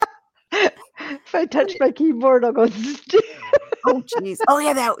If I touch my keyboard, I'll go. Oh, jeez. Oh,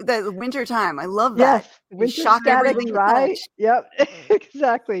 yeah, the winter time. I love that. Yes, You winter shock static, everything you dry. touch. Yep,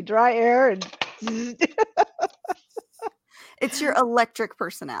 exactly. Dry air and. It's your electric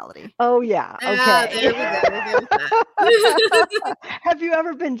personality. Oh yeah. Okay. There we go. We'll go with that. Have you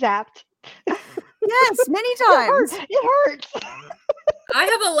ever been zapped? Yes, many times. It hurts. I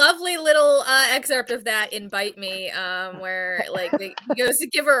have a lovely little excerpt of that in Bite Me, where like he goes to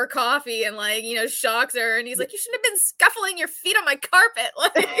give her coffee and like shocks her, and he's like, "You shouldn't have been scuffling your feet on my carpet."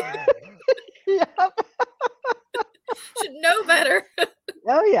 Like, Yep. should know better.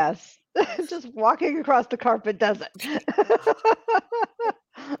 Oh yes. Just walking across the carpet does it.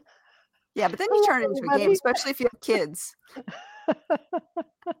 Yeah, but then you turn it into a game, especially if you have kids.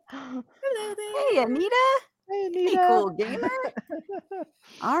 Hello there. Hey, Anita. Hey, Anita. Hey, cool gamer.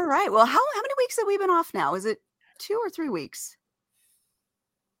 All right. Well, how many weeks have we been off now? Is it 2 or 3 weeks?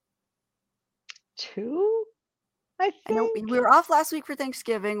 2? I think. I know we were off last week for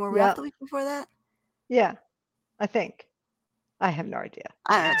Thanksgiving. Were we off the week before that? Yeah, I think. I have no idea.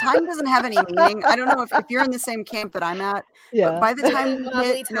 I don't know. Time doesn't have any meaning. I don't know if you're in the same camp that I'm at. Yeah. But by the time we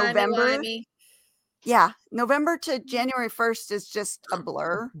hit November, November to January 1st is just a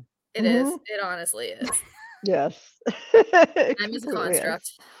blur. It is. It honestly is. Yes. Time is a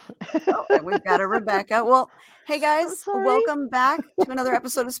construct. Oh, and we've got a Rebecca. Well, hey guys, welcome back to another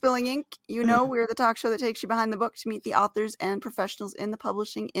episode of Spilling Ink. You know, we're the talk show that takes you behind the book to meet the authors and professionals in the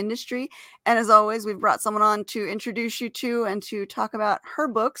publishing industry. And as always, we've brought someone on to introduce you to and to talk about her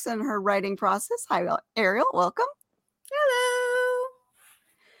books and her writing process. Hi, Ariel. Welcome. Hello.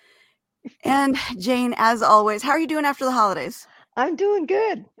 And Jane, as always, how are you doing after the holidays? I'm doing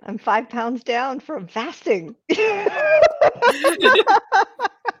good. I'm 5 pounds down from fasting.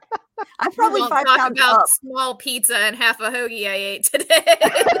 I'm probably 5 pounds about up. Small pizza and half a hoagie I ate today.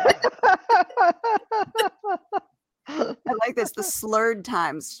 I like this, the slurred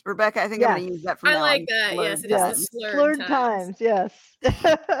times. Rebecca, I think I'm going to use that from now on. I like that. Yes, it is the slurred times. Yes.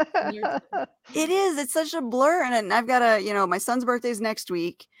 It is. It's such a blur. And I've got my son's birthday is next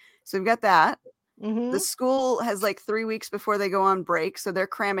week. So we've got that. The school has like 3 weeks before they go on break. So they're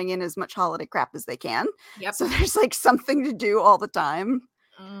cramming in as much holiday crap as they can. Yep. So there's like something to do all the time.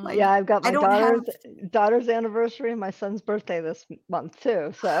 Like, yeah, I've got my daughter's anniversary and my son's birthday this month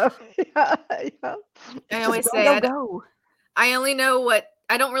too. So yeah. I always say I only know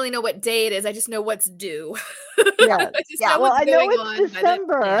I don't really know what day it is. I just know what's due. Yeah. I know it's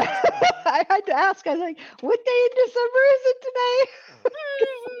December. I had to ask. I was like, what day in December is it today?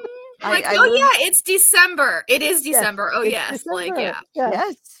 It's December. It is December. Oh, yes. December. Like, yeah.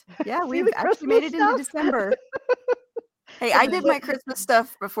 Yes. Yeah, we've actually made it into December. Hey, I did my Christmas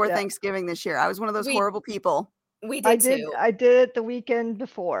stuff before Thanksgiving this year. I was one of those horrible people. We did too. I did it the weekend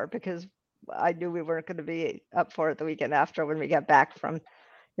before because I knew we weren't going to be up for it the weekend after when we got back from,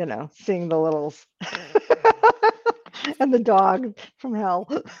 seeing the littles. And the dog from hell.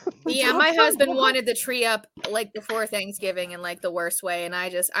 Yeah, my husband wanted the tree up like before Thanksgiving in like the worst way, and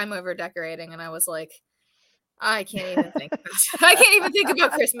I'm over decorating, and I was like, I can't even think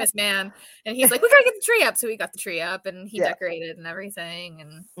about Christmas, man. And he's like, we gotta get the tree up, so we got the tree up, and he decorated and everything,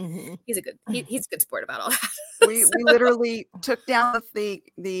 and he's a good sport about all that. We we took down the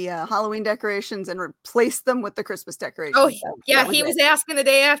Halloween decorations and replaced them with the Christmas decorations. Oh yeah, he was asking the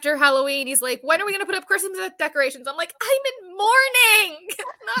day after Halloween. He's like, when are we gonna put up Christmas decorations? I'm like, I'm in mourning,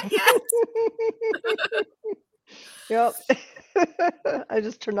 not yet. Yep. I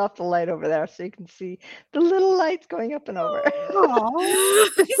just turned off the light over there so you can see the little lights going up and over.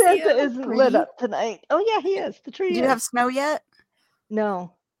 Santa isn't lit up tonight. Oh yeah, he is. The tree. Do you have snow yet?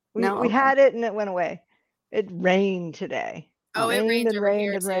 No. We had it and it went away. It rained today. Oh, it rained and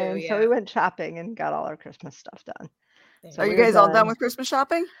rained and rained. So we went shopping and got all our Christmas stuff done. So are you guys all done with Christmas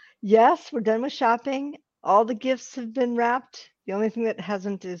shopping? Yes, we're done with shopping. All the gifts have been wrapped. The only thing that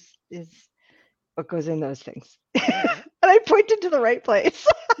hasn't is what goes in those things. And I pointed to the right place.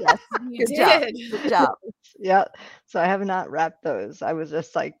 Yes. Good job. Yeah. So I have not wrapped those. I was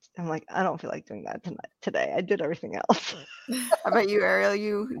just like, I don't feel like doing that today. I did everything else. How about you, Ariel?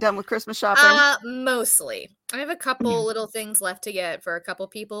 You done with Christmas shopping? Mostly. I have a couple little things left to get for a couple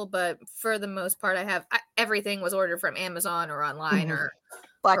people, but for the most part, everything was ordered from Amazon or online or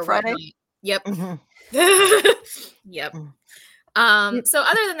Black Friday. Yep. Yep. So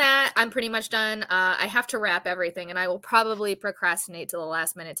other than that, I'm pretty much done. I have to wrap everything, and I will probably procrastinate till the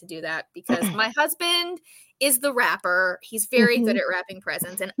last minute to do that because my husband is the wrapper. He's very good at wrapping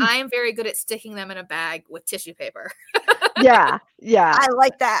presents, and I'm very good at sticking them in a bag with tissue paper. Yeah. I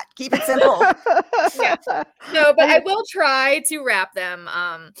like that. Keep it simple. Yeah. No, but I will try to wrap them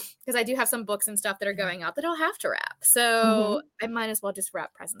because I do have some books and stuff that are going out that I'll have to wrap. So I might as well just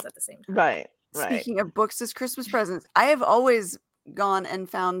wrap presents at the same time. Right. Speaking of books as Christmas presents, I have always gone and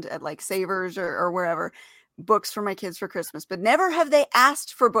found at like Savers or wherever books for my kids for Christmas, but never have they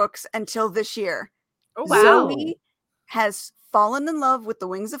asked for books until this year. Oh, wow. Zoe has fallen in love with the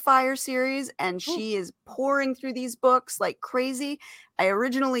Wings of Fire series, and she is pouring through these books like crazy. I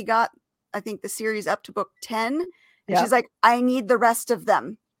originally got, I think, the series up to book 10, and she's like, I need the rest of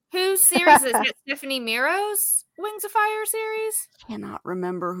them. Whose series is it? Stephanie Mero's Wings of Fire series? Cannot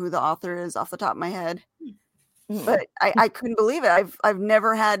remember who the author is off the top of my head. But I couldn't believe it. I've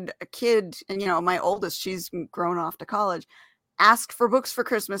never had a kid, and my oldest, she's grown off to college, ask for books for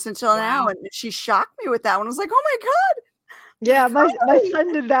Christmas until now, and she shocked me with that one. I was like, oh my God. Yeah, my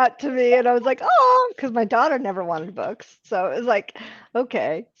son did that to me, and I was like, oh, because my daughter never wanted books. So it was like,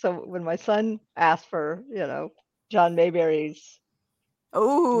 okay. So when my son asked for, John Mayberry's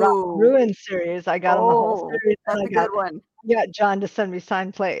Ruin series, I got him the whole series. That's a good one. I got John to send me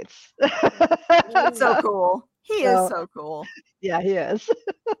signed plates. That's so cool. He is so cool. Yeah, he is.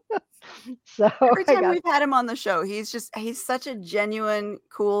 So every time we've had him on the show, he's such a genuine,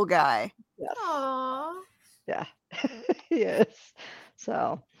 cool guy. Yes. Aww. Yeah, he is.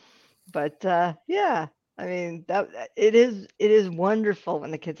 So, but yeah, I mean, it is wonderful when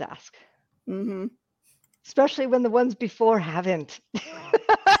the kids ask. Especially when the ones before haven't.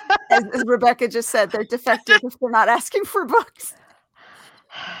 As Rebecca just said, they're defective if they're not asking for books.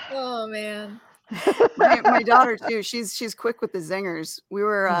 Oh man. my daughter too, she's quick with the zingers. We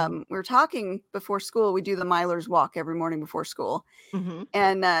were talking before school. We do the Milers walk every morning before school.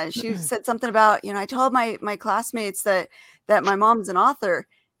 And she said something about, I told my classmates that my mom's an author,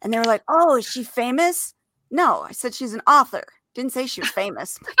 and they were like, oh, is she famous? No, I said she's an author. Didn't say she was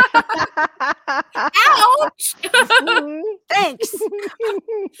famous. Ouch! Thanks.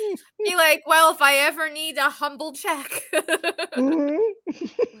 Be like, well, if I ever need a humble check.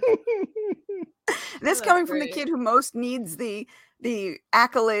 This coming from the kid who most needs the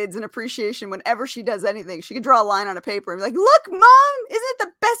accolades and appreciation whenever she does anything. She could draw a line on a paper and be like, look, Mom, isn't it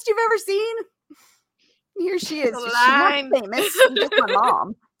the best you've ever seen? Here she is. She's not famous. She's just my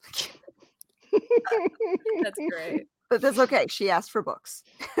mom. That's great. But that's okay. She asked for books.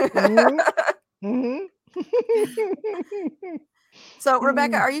 So,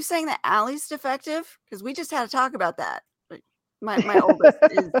 Rebecca, are you saying that Allie's defective? Because we just had a talk about that. My oldest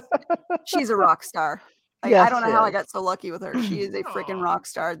she's a rock star. I don't know how I got so lucky with her. She is a freaking rock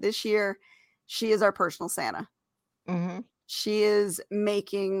star. This year, she is our personal Santa. She is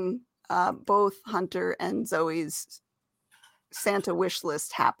making both Hunter and Zoe's Santa wish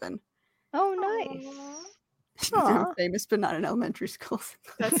list happen. Oh, nice. I'm famous, but not in elementary schools.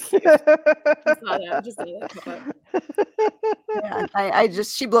 That's cute. Yeah,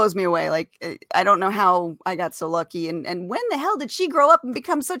 she blows me away. Like, I don't know how I got so lucky, and when the hell did she grow up and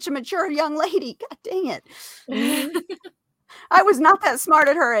become such a mature young lady? God dang it. I was not that smart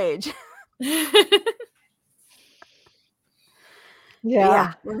at her age.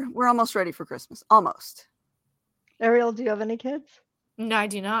 Yeah, we're almost ready for Christmas. Almost. Ariel, do you have any kids? No, I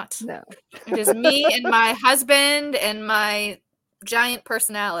do not. No. It is me and my husband and my giant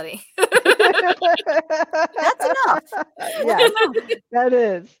personality. That's enough. Yeah, that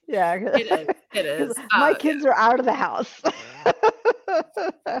is. Yeah. It is. My kids are out of the house.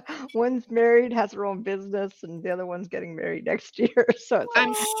 One's married, has her own business, and the other one's getting married next year. So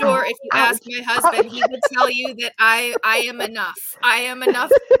I'm sure if you ask my husband, he would tell you that I am enough. I am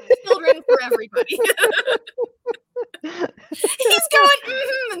enough children for everybody. He's going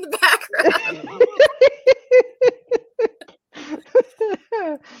in the background.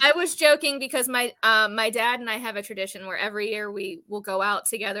 I was joking because my dad and I have a tradition where every year we will go out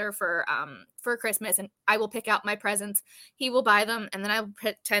together for Christmas, and I will pick out my presents. He will buy them, and then I will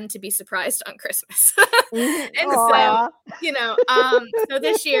pretend to be surprised on Christmas. And so, so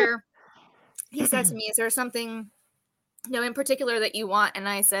this year he said to me, "Is there something, in particular that you want?" And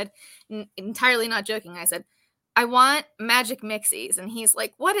I said, entirely not joking, I said, "I want Magic Mixies." And he's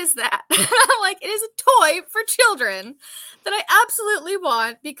like, "What is that?" I'm like, "It is a toy for children that I absolutely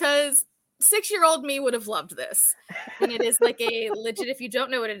want because 6-year-old me would have loved this." And it is like a legit, if you don't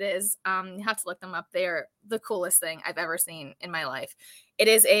know what it is, you have to look them up. They're the coolest thing I've ever seen in my life. It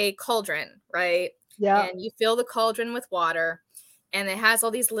is a cauldron, right? Yeah. And you fill the cauldron with water, and it has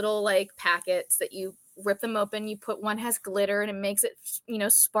all these little like packets that you rip them open. You put one has glitter and it makes it,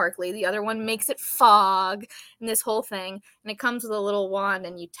 sparkly. The other one makes it fog, and this whole thing. And it comes with a little wand,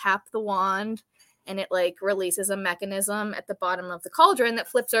 and you tap the wand, and it like releases a mechanism at the bottom of the cauldron that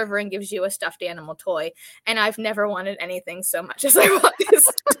flips over and gives you a stuffed animal toy. And I've never wanted anything so much as I want this.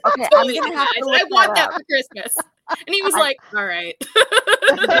 Okay, toy, I'm gonna have to look I want that up. for Christmas. And he was like, all right.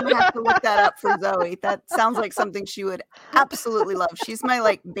 I'm gonna have to look that up for Zoe. That sounds like something she would absolutely love. She's my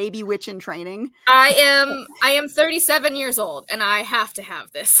like baby witch in training. I am 37 years old and I have to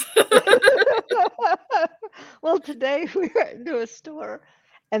have this. Well, today we went to a store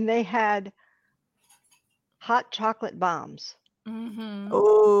and they had hot chocolate bombs. Mm-hmm.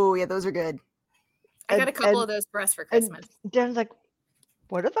 Oh yeah, those are good. I got a couple of those for us for Christmas. Darren's like,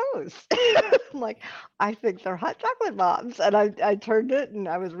 what are those? I'm like, I think they're hot chocolate bombs. And I turned it and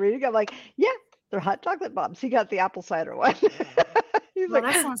I was reading. I'm like, yeah, they're hot chocolate bombs. He got the apple cider one. He's Well,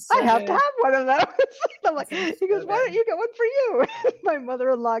 like, that sounds I so have to good. have one of those. I'm like, sounds he goes, so why good. don't you get one for you? My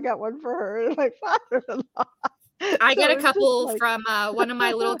mother-in-law got one for her and my father-in-law. I So got it a was just couple like- from one of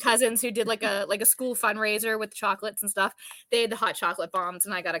my little cousins who did like a school fundraiser with chocolates and stuff. They had the hot chocolate bombs,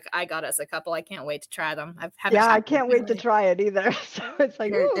 and I got us a couple. I can't wait to try them. Yeah, I can't wait to try it either. So it's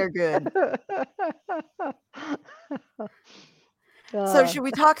like, They're good. Uh, So should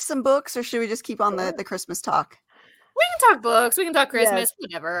we talk some books, or should we just keep on Sure. the Christmas talk? We can talk books. We can talk Yes. Christmas.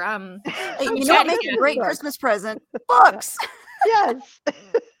 Whatever. Hey, I'm you know what chatty makes a Cathy. great Books. Christmas present? Books. yes.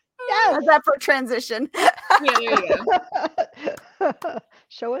 How's that for a transition? Yeah, there you go.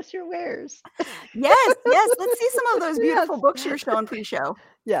 Show us your wares. Yes. Let's see some of those Yes. beautiful books you were showing pre-show.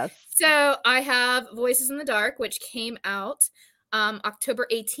 Yes. So I have Voices in the Dark, which came out October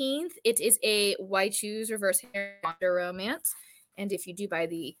 18th. It is a Why Choose Reverse Harem romance. And if you do buy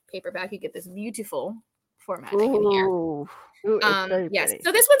the paperback, you get this beautiful formatting in here. Ooh. Ooh, it's very Yes. pretty.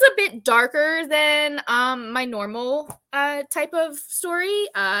 So this one's a bit darker than my normal type of story.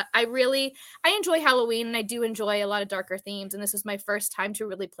 I enjoy Halloween and I do enjoy a lot of darker themes, and this was my first time to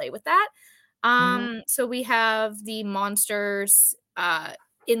really play with that. So we have the monsters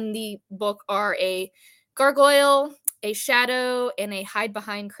in the book are a gargoyle, a shadow, and a hide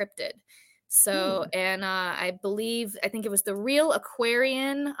behind cryptid. So, and I think it was the Real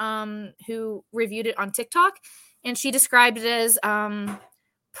Aquarian who reviewed it on TikTok, and she described it as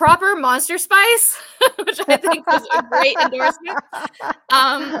proper monster spice, which I think was a great endorsement.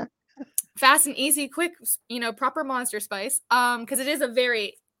 Fast and easy, quick, proper monster spice. Because it is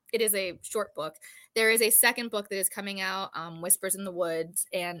a short book. There is a second book that is coming out, Whispers in the Woods,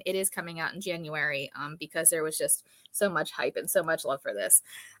 and it is coming out in January because there was just so much hype and so much love for this,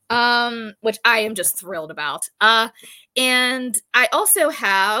 which I am just thrilled about. And I also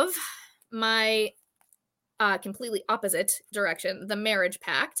have my completely opposite direction, The Marriage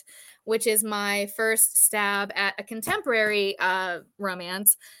Pact, which is my first stab at a contemporary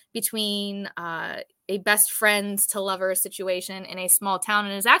romance between a best friends to lovers situation in a small town,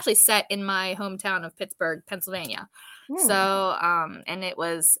 and is actually set in my hometown of Pittsburgh, Pennsylvania. So, and it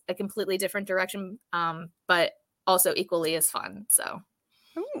was a completely different direction, but also equally as fun. So,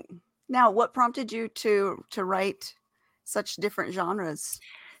 Now, what prompted you to write such different genres?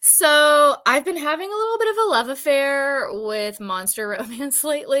 So I've been having a little bit of a love affair with monster romance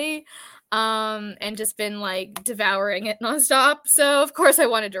lately, and just been like devouring it nonstop. So of course I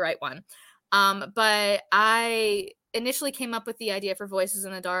wanted to write one. But I initially came up with the idea for Voices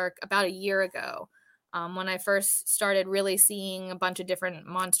in the Dark about a year ago, when I first started really seeing a bunch of different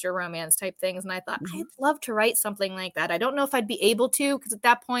monster romance type things. And I thought, I'd love to write something like that. I don't know if I'd be able to, because at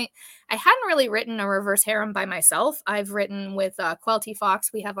that point I hadn't really written a reverse harem by myself. I've written with Quelty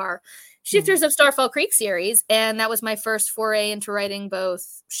Fox. We have our Shifters of Starfall Creek series. And that was my first foray into writing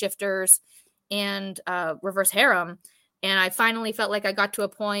both shifters and reverse harem. And I finally felt like I got to a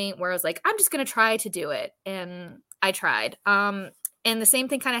point where I was like, I'm just going to try to do it. And I tried. And the same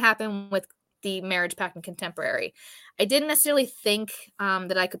thing kind of happened with the Marriage Pact and contemporary. I didn't necessarily think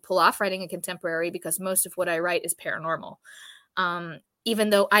that I could pull off writing a contemporary, because most of what I write is paranormal, even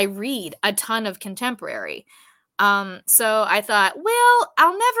though I read a ton of contemporary. So I thought, well,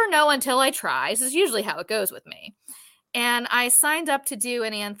 I'll never know until I try. This is usually how it goes with me. And I signed up to do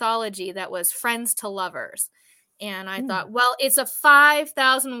an anthology that was Friends to Lovers. And I thought, well, it's a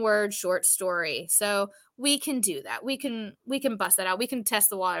 5,000 word short story, so we can do that. We can bust that out. We can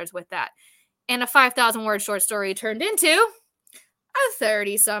test the waters with that. And a 5,000 word short story turned into a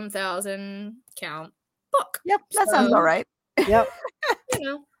 30-some thousand count book. Yep, that sounds all right. Yep.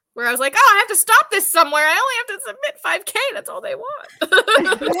 Where I was like, oh, I have to stop this somewhere. I only have to submit 5K. That's all they want. Do you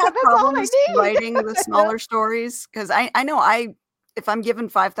have That's all I problems need. writing the smaller stories? Because I know if I'm given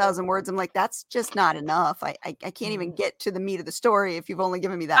 5,000 words, I'm like, that's just not enough. I can't even get to the meat of the story if you've only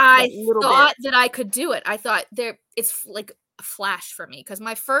given me that I little thought bit. that I could do it. I thought it's like flashed for me because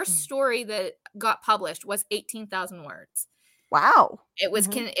my first story that got published was 18,000 words. Wow. It was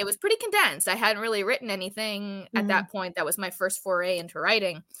it was pretty condensed. I hadn't really written anything at that point. That was my first foray into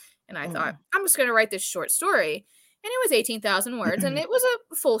writing. And I thought, I'm just going to write this short story. And it was 18,000 words and it was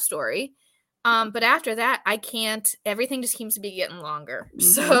a full story. But after that, I can't, everything just seems to be getting longer.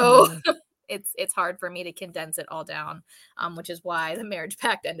 So it's hard for me to condense it all down, which is why The Marriage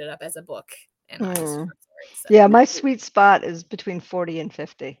Pact ended up as a book. And not a short story, so. Yeah, my sweet spot is between 40 and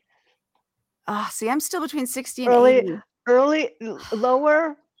 50. See, I'm still between 60 and 80.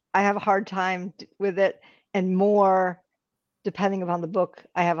 Lower, I have a hard time with it, and more, depending upon the book,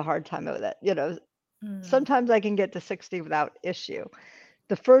 I have a hard time with it. You know, sometimes I can get to 60 without issue.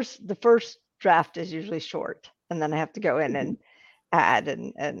 The first draft is usually short, and then I have to go in and add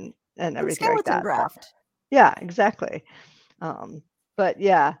and everything like that. Draft. Yeah, exactly. But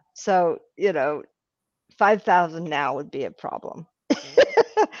yeah, so 5,000 now would be a problem.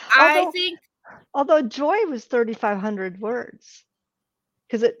 I think. Although Joy was 3,500 words,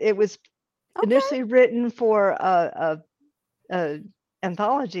 because it was initially written for a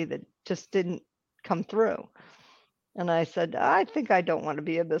anthology that just didn't come through. And I said, I think I don't want to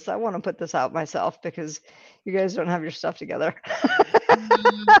be in this. I want to put this out myself because you guys don't have your stuff together.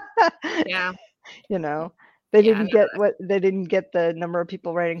 Yeah. They didn't get the number of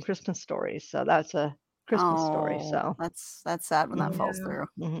people writing Christmas stories. So that's a Christmas story. So that's sad when that falls through.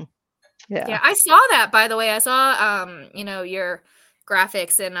 Yeah, I saw that, by the way. I saw your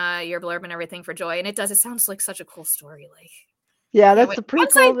graphics and your blurb and everything for Joy, and it sounds like such a cool story. Like, yeah, that's the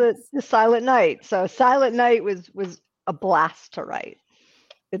prequel to Silent Night. So Silent Night was a blast to write.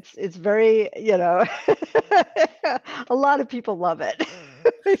 It's very, a lot of people love it.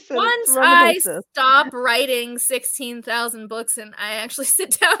 Once I stop writing 16,000 books and I actually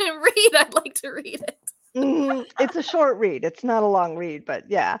sit down and read, I'd like to read it. It's a short read. It's not a long read, but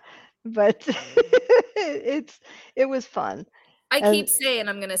yeah. But it was fun. I keep saying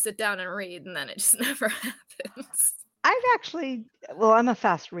I'm gonna sit down and read, and then it just never happens. I'm a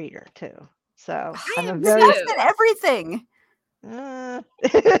fast reader too. So I'm obsessed at everything. I'm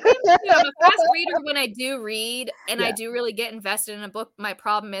a fast reader when I do read, and I do really get invested in a book. My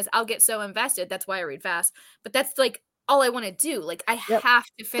problem is I'll get so invested. That's why I read fast. But that's like all I want to do. Like I have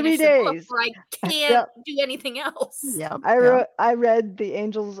to finish the book, or I can't do anything else. Yeah, I read the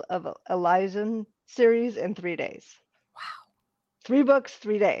Angels of Elysium series in 3 days. Wow, 3 books,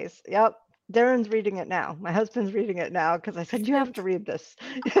 3 days. Yep. Darren's reading it now. My husband's reading it now because I said you have to read this.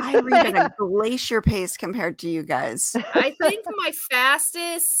 I read at a glacier pace compared to you guys. I think my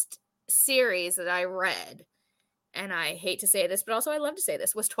fastest series that I read, and I hate to say this, but also I love to say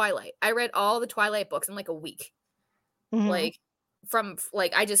this, was Twilight. I read all the Twilight books in like a week. Like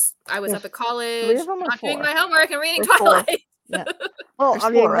I was up at college, not doing my homework and reading Twilight. Yeah. Well,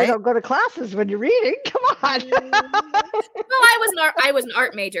 you don't go to classes when you're reading. Come on. Well, I was an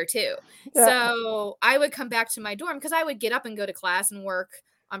art major too. Yeah. So I would come back to my dorm because I would get up and go to class and work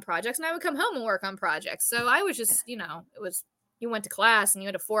on projects, and I would come home and work on projects. So I was just, it was, you went to class and you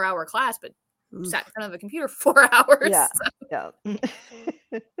had a 4-hour class, but sat in front of a computer for 4 hours. Yeah. So.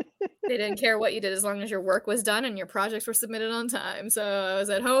 Yeah. They didn't care what you did as long as your work was done and your projects were submitted on time. So I was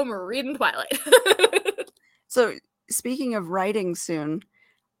at home reading Twilight. So speaking of writing soon,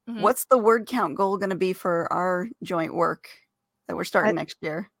 what's the word count goal going to be for our joint work that we're starting next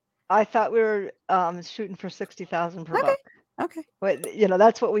year? I thought we were shooting for 60,000 per book. Okay. But,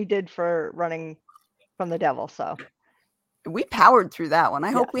 that's what we did for Running from the Devil. So we powered through that one.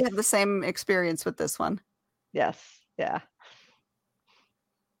 I hope we have the same experience with this one. Yes. Yeah.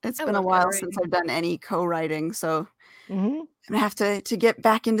 It's been a while since I've done any co-writing, so I'm gonna have to get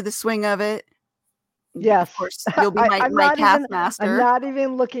back into the swing of it. Yes, of course, you'll be my cast master. I'm not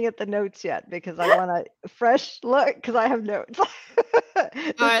even looking at the notes yet because I want a fresh look because I have notes.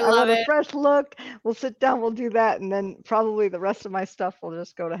 I love it. A fresh look. We'll sit down. We'll do that, and then probably the rest of my stuff will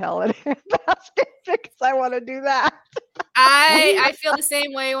just go to hell in a basket because I want to do that. I feel the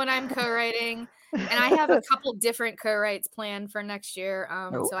same way when I'm co-writing. And I have a couple different co-writes planned for next year.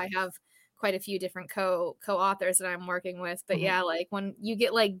 So I have quite a few different co-authors that I'm working with. But yeah, like when you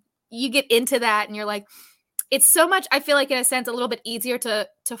get into that and you're like, it's so much, I feel like in a sense, a little bit easier to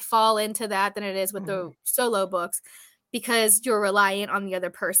fall into that than it is with the solo books because you're reliant on the other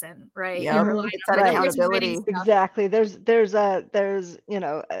person, right? Yeah, you're reliant on accountability. Exactly. There's a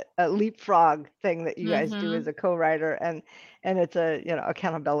leapfrog thing that you guys do as a co-writer and it's a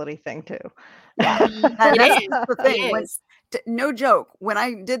accountability thing too. Yeah, that's the thing. No joke. When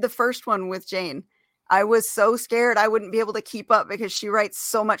I did the first one with Jane, I was so scared I wouldn't be able to keep up because she writes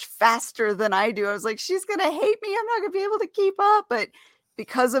so much faster than I do. I was like, she's going to hate me. I'm not going to be able to keep up. But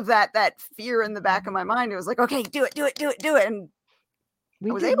because of that fear in the back of my mind, it was like, okay, do it. And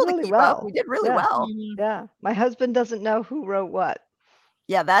I was able to keep up. We did really well. Yeah. My husband doesn't know who wrote what.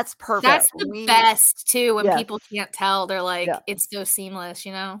 Yeah, that's perfect. That's the best too. When people can't tell, they're like, it's so seamless,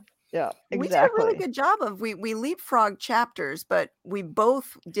 you know? Yeah, exactly. We did a really good job of we leapfrogged chapters, but we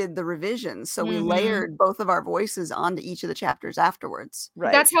both did the revisions. So we layered both of our voices onto each of the chapters afterwards.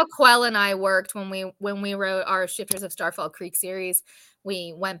 Right. That's how Quell and I worked when we wrote our Shifters of Starfall Creek series.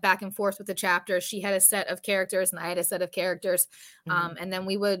 We went back and forth with the chapters. She had a set of characters and I had a set of characters. And then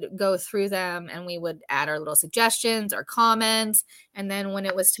we would go through them and we would add our little suggestions or comments. And then when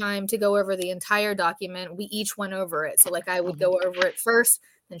it was time to go over the entire document, we each went over it. So like I would go over it first,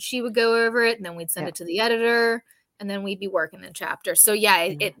 then she would go over it, and then we'd send it to the editor, and then we'd be working the chapter. So yeah,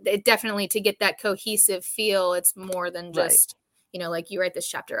 it definitely, to get that cohesive feel, it's more than just, you know, like you write this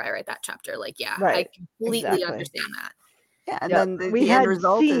chapter, I write that chapter. Like, I completely understand that. Yeah, and then the end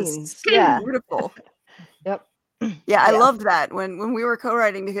result is beautiful. Yep. Yeah, I loved that when we were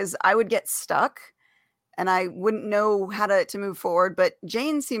co-writing, because I would get stuck and I wouldn't know how to move forward, but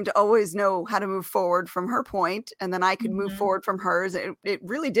Jane seemed to always know how to move forward from her point, and then I could move forward from hers. It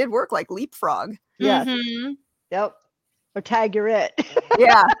really did work like leapfrog. Yeah. Yep. Or tag you're it.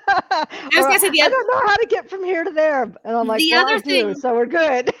 Yeah. I was gonna say I don't know how to get from here to there. And I'm like, the well, other I do, so we're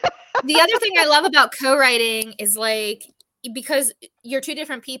good. The other thing I love about co-writing is like, because you're two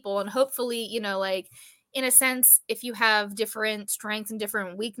different people, and hopefully, you know, like, in a sense, if you have different strengths and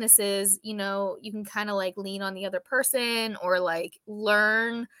different weaknesses, you know, you can kind of like lean on the other person or like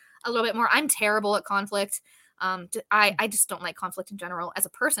learn a little bit more. I'm terrible at conflict. I just don't like conflict in general as a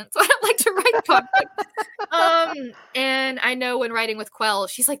person, so I don't like to write conflict. And I know when writing with Quell,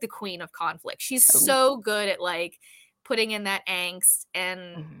 she's like the queen of conflict. She's so good at like putting in that angst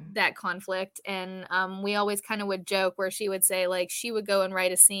and that conflict. And we always kind of would joke where she would say like she would go and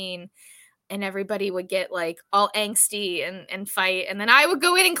write a scene and everybody would get like all angsty and fight. And then I would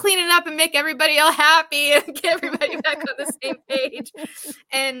go in and clean it up and make everybody all happy and get everybody back on the same page.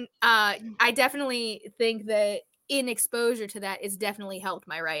 And I definitely think that in exposure to that, it's definitely helped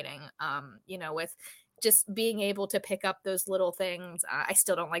my writing, you know, with just being able to pick up those little things. I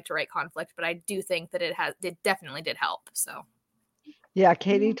still don't like to write conflict, but I do think that it definitely did help. So. Yeah.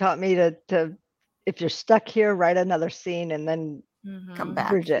 Katie taught me to, if you're stuck here, write another scene and then come back.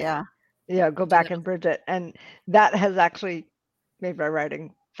 Bridge it. Yeah, go back and bridge it. And that has actually made my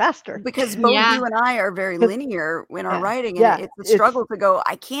writing faster. Because both you and I are very linear in our writing. And it's a struggle to go,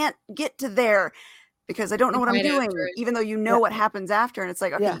 I can't get to there because I don't know what I'm doing, even though you know what happens after. And it's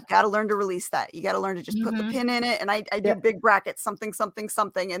like, okay, you got to learn to release that. You got to learn to just put the pin in it. And I do big brackets, something,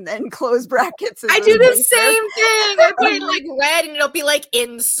 and then close brackets. I do the same thing. I put it like red and it'll be like,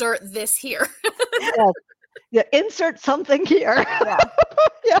 insert this here. Yeah, insert something here.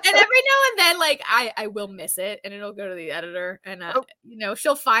 And every now and then, like, I will miss it and it'll go to the editor and, you know,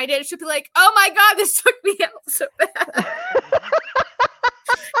 she'll find it. She'll be like, oh my God, this took me out so bad.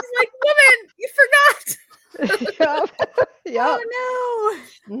 She's like, woman, you forgot. Oh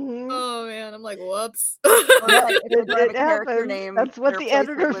no. Oh man, I'm like, whoops. It happens. That's what the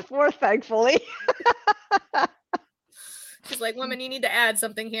editor's for, thankfully. She's like, woman, you need to add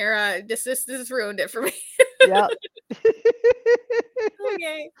something here. This has ruined it for me. Yeah.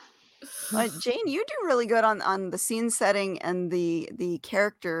 Okay. Jane, you do really good on the scene setting and the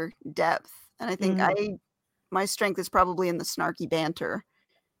character depth. And I think my strength is probably in the snarky banter.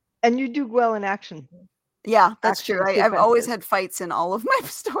 And you do well in action. Yeah, that's true. I've always had fights in all of my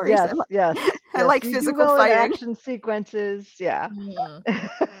stories. Yes. I like You physical do well fighting. in action sequences. Yeah.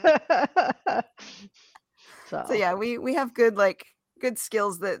 So yeah, we have good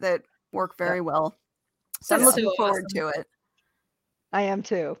skills that work very well. So I'm looking forward to it. I am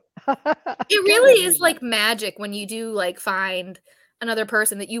too. It really is like magic when you do like find another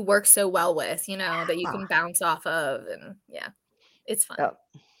person that you work so well with, you know, that you can bounce off of, and it's fun.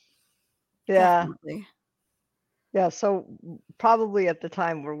 Yeah. Definitely. Yeah. So probably at the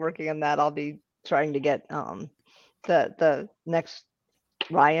time we're working on that, I'll be trying to get the next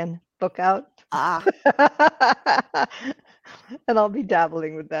Ryan book out. And I'll be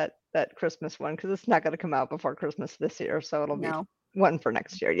dabbling with that Christmas one because it's not going to come out before Christmas this year, so it'll be one for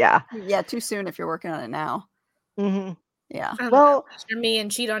next year. Yeah, too soon if you're working on it now. Yeah. Well, for me and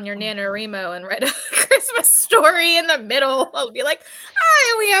cheat on your NaNoWriMo and write a Christmas story in the middle. I'll be like,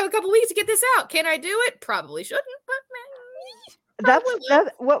 I only have a couple weeks to get this out. Can I do it? Probably shouldn't, but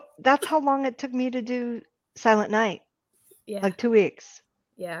that's how long it took me to do Silent Night. Yeah, like 2 weeks.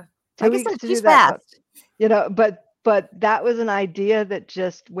 Yeah. Like I weeks said, to she's do that book. fast. You know, but that was an idea that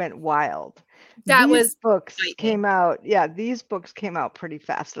just went wild. That These was books lightning. came out. Yeah, these books came out pretty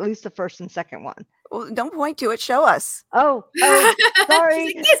fast. At least the first and second one. Well, don't point to it. Show us. Oh, sorry.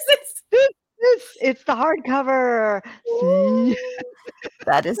 She's like, It's the hardcover. See?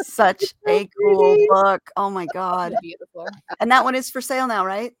 That is such a cool book. Oh my God. beautiful. And that one is for sale now,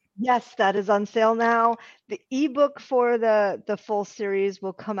 right? Yes, that is on sale now. The ebook for the full series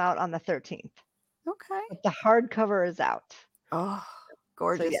will come out on the 13th. Okay. But the hardcover is out. Oh, So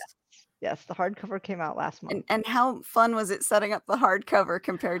gorgeous. yes, the hardcover came out last month. And how fun was it setting up the hardcover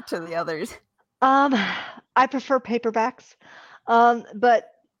compared to the others? I prefer paperbacks,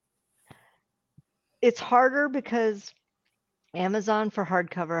 but it's harder because Amazon for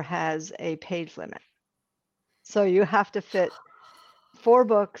hardcover has a page limit. So you have to fit 4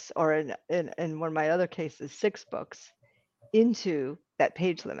 books, or in one of my other cases, 6 books into that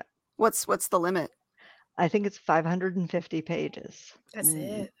page limit. What's the limit? I think it's 550 pages. That's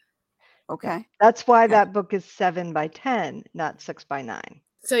it. Okay. That's why that book is 7 by 10, not 6 by 9.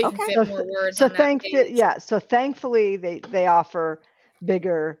 So you Okay. can fit more words So on that page. So thankfully they offer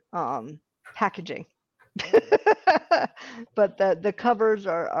bigger packaging. But the covers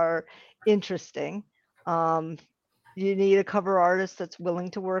are interesting. You need a cover artist that's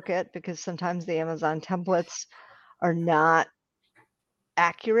willing to work it, because sometimes the Amazon templates are not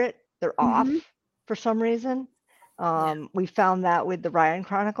accurate. They're off for some reason. We found that with the Ryan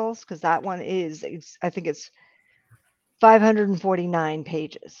Chronicles, because that one I think it's 549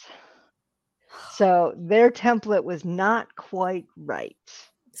 pages. So their template was not quite right.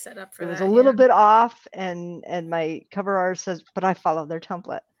 Set up for It was that, a little bit off, and my cover artist says, but I follow their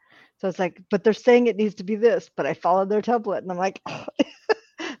template. So it's like, but they're saying it needs to be this, but I followed their template. And I'm like, oh.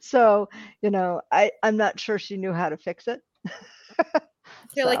 So, I'm not sure she knew how to fix it.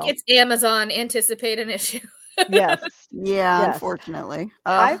 You're like, it's Amazon, anticipate an issue. Yes. Yeah, Yes. Unfortunately.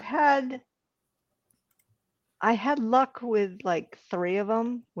 I had luck with like 3 of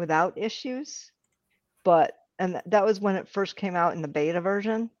them without issues, and that was when it first came out in the beta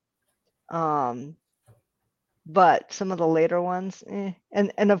version. But some of the later ones,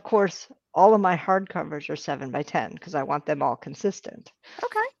 and of course, all of my hardcovers are 7 by 10 because I want them all consistent.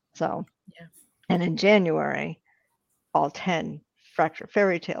 Okay. So, Yeah. And in January, all 10 Fracture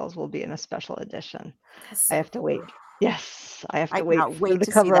Fairy Tales will be in a special edition. I have to wait. Yes, I have to wait cannot for wait the to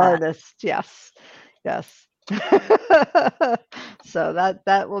see cover that. artist. Yes. So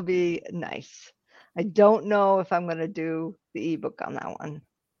that will be nice. I don't know if I'm going to do the ebook on that one.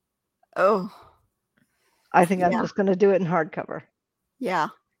 Oh, I think I'm Yeah. just going to do it in hardcover. yeah.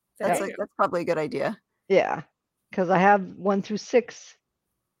 That's There you that's probably a good idea. Yeah, because I have 1 through 6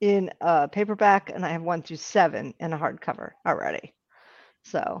 in paperback, and I have 1 through 7 in a hardcover already.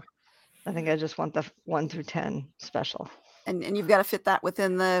 So I think I just want the 1 through 10 special. And you've got to fit that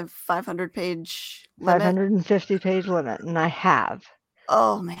within the 500 page limit. 550 page limit, and I have.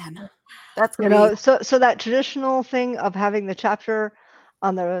 Oh man, that's You gonna know, so that traditional thing of having the chapter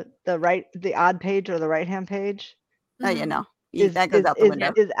on the odd page or the right hand page that goes out the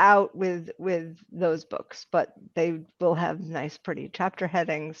window. is out with those books, but they will have nice pretty chapter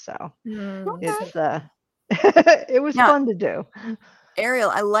headings. So it's it was fun to do. Ariel,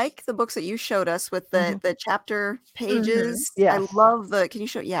 I like the books that you showed us with the chapter pages. Yes. I love can you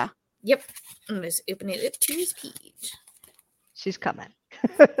show? Yeah. Yep. I'm just opening it to his page. She's coming.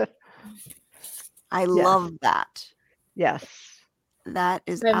 I love that. Yes. That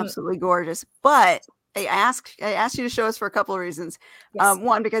is absolutely gorgeous. But I asked you to show us for a couple of reasons. Yes.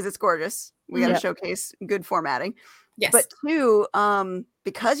 One, because it's gorgeous. We got to showcase good formatting. Yes. But 2,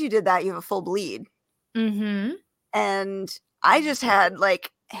 because you did that, you have a full bleed. Mm-hmm. And I just had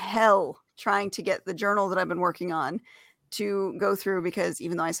like hell trying to get the journal that I've been working on to go through, because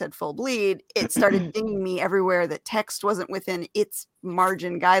even though I said full bleed, it started dinging me everywhere that text wasn't within its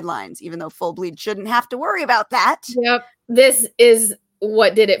margin guidelines, even though full bleed shouldn't have to worry about that. Yep. This is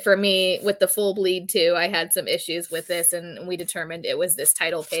what did it for me with the full bleed too. I had some issues with this, and we determined it was this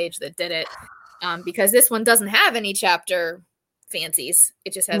title page that did it, because this one doesn't have any chapter fancies.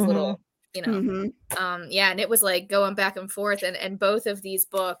 It just has little, and it was like going back and forth, and both of these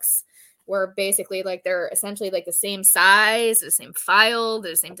books were basically like, they're essentially like the same size, the same file,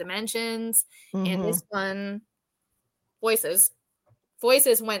 the same dimensions. And this one, voices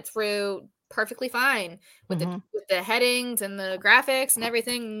went through perfectly fine with the headings and the graphics and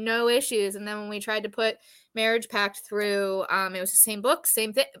everything, no issues. And then when we tried to put Marriage Pact through, it was the same book,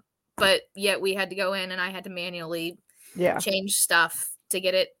 same thing, but yet we had to go in and I had to manually change stuff to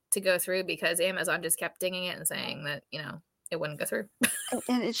get it to go through, because Amazon just kept dinging it and saying that, it wouldn't go through.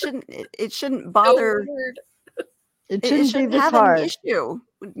 And it shouldn't bother. So weird. It It shouldn't be this have hard. an issue.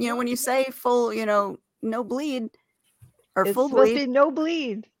 When you say full, no bleed or It's full supposed to bleed, be no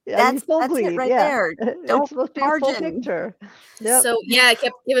bleed. I mean, that's full it bleed. right yeah. there. It's Don't supposed to be a full margin. picture. Yep. So yeah, it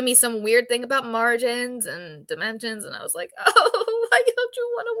kept giving me some weird thing about margins and dimensions, and I was like, oh, why don't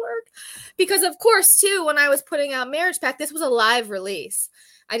you want to work? Because of course, too, when I was putting out Marriage Pact, this was a live release.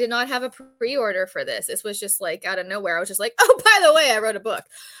 I did not have a pre-order for this. This was just like out of nowhere. I was just like, oh, by the way, I wrote a book.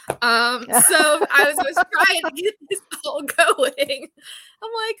 So I was trying to get this all going.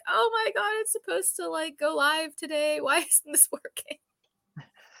 I'm like, oh my God, it's supposed to like go live today. Why isn't this working?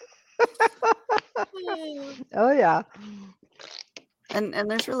 Oh yeah. And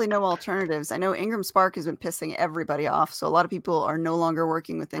there's really no alternatives. I know Ingram Spark has been pissing everybody off, so a lot of people are no longer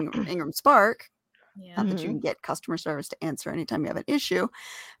working with Ingram Spark. Yeah. Not that you can get customer service to answer anytime you have an issue,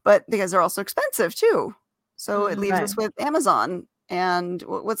 but because they're also expensive too. So it leaves us with Amazon. And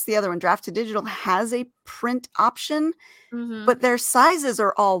what's the other one? Draft to Digital has a print option, but their sizes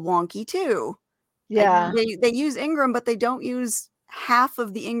are all wonky too. Yeah. They use Ingram, but they don't use half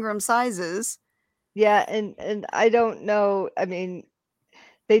of the Ingram sizes. Yeah, and I don't know. I mean,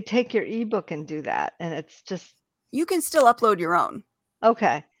 they take your ebook and do that, and it's just You can still upload your own.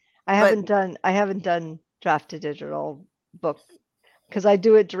 okay. I haven't done Draft to Digital book because I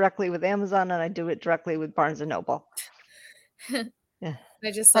do it directly with Amazon and I do it directly with Barnes and Noble. Yeah.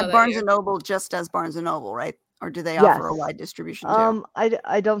 I just saw that Barnes here. and Noble just as Barnes and Noble, right? Or do they offer a wide distribution too?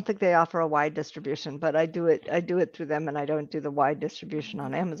 I don't think they offer a wide distribution, but I do it through them, and I don't do the wide distribution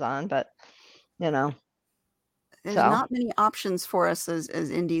on Amazon. But there's not many options for us as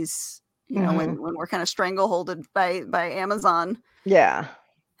indies. When we're kind of strangleholded by Amazon. Yeah.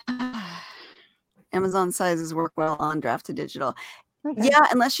 Amazon sizes work well on Draft to Digital. Okay. Yeah,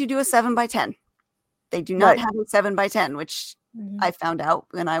 unless you do a 7x10. They do not have a 7x10, which I found out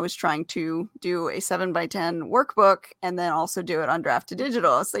when I was trying to do a 7x10 workbook and then also do it on Draft to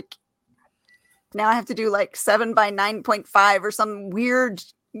Digital. It's like, now I have to do like 7x9.5 or some weird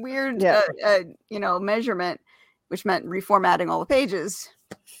measurement, which meant reformatting all the pages.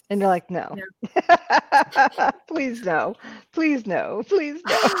 And you're like, no, please no, please no, please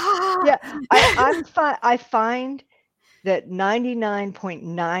no. Yeah, I find that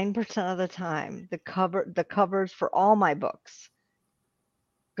 99.9% of the time, the covers for all my books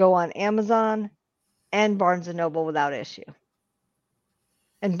go on Amazon and Barnes and Noble without issue.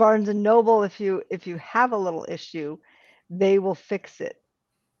 And Barnes and Noble, if you have a little issue, they will fix it.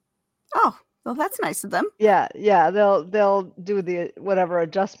 Oh, well, that's nice of them. Yeah, they'll do the whatever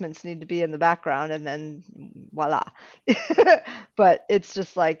adjustments need to be in the background, and then voila. But it's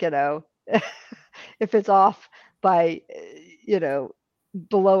just like, if it's off by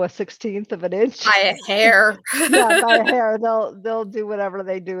below a 1/16 of an inch, by a hair. Yeah, by a hair, they'll do whatever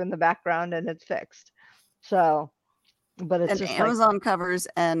they do in the background, and it's fixed. So, but it's just Amazon covers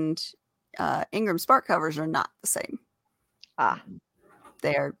and Ingram Spark covers are not the same.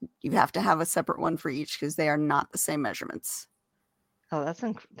 You have to have a separate one for each because they are not the same measurements. Oh, that's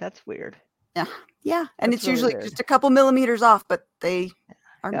weird. Yeah, and it's usually just a couple millimeters off, but they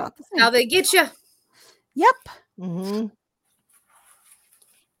are not the same. How they get you? Yep. Mm-hmm.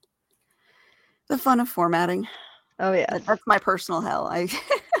 The fun of formatting. Oh yeah, that's my personal hell. I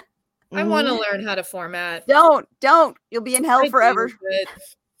want to learn how to format. Don't. You'll be in hell forever.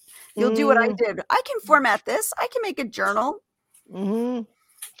 You'll do what I did. I can format this. I can make a journal. Mm-hmm.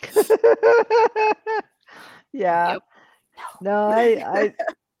 Yeah. Yep. No,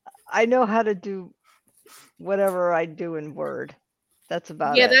 I know how to do whatever I do in Word. That's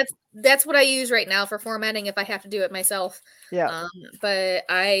about it. Yeah, that's what I use right now for formatting if I have to do it myself. Yeah. But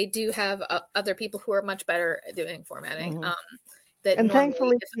I do have other people who are much better at doing formatting. Mm-hmm. And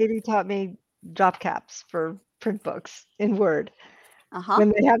thankfully, Katie taught me drop caps for print books in Word.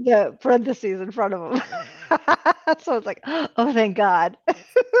 When they have the parentheses in front of them. So it's like, oh, thank God.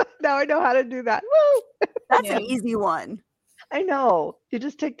 Now I know how to do that. Woo! That's an easy one. I know. You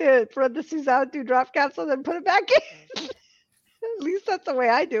just take the parentheses out, do drop caps, and then put it back in. At least that's the way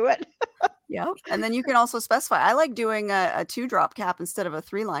I do it. Yep. And then you can also specify. I like doing a 2-drop cap instead of a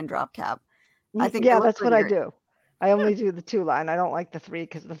 3-line drop cap. I think that's what I do. I only do the 2-line. I don't like the 3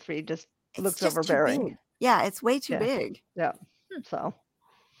 because the 3 just looks overbearing. Yeah, it's way too big. Yeah. So,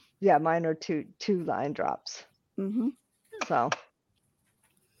 yeah, mine are 2-line drops. Mm-hmm. So,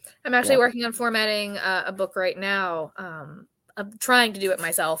 I'm actually working on formatting a book right now. I'm trying to do it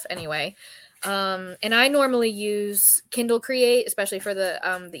myself anyway. And I normally use Kindle Create, especially for the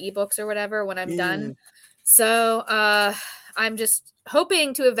ebooks or whatever when I'm done. So I'm just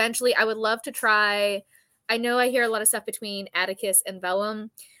hoping to eventually. I would love to try. I know I hear a lot of stuff between Atticus and Vellum.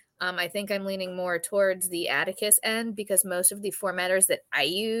 I think I'm leaning more towards the Atticus end because most of the formatters that I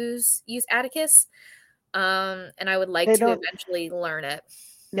use Atticus. And I would like to eventually learn it.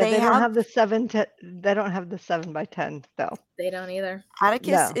 Yeah, they don't have the 7x10 though. They don't either.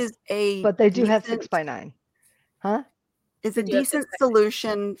 Atticus is a but they do have 6x9. Huh? It's a decent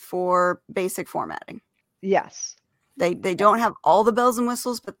solution for basic formatting. Yes. They don't have all the bells and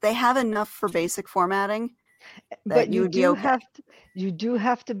whistles, but they have enough for basic formatting. But you do have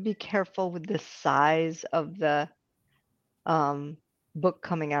to be careful with the size of the book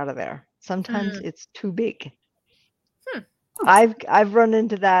coming out of there. Sometimes it's too big. I've run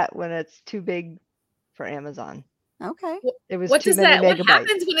into that when it's too big for Amazon. Okay. It was what too does many that? megabytes. What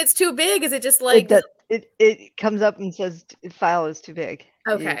happens when it's too big? Is it just like it comes up and says file is too big?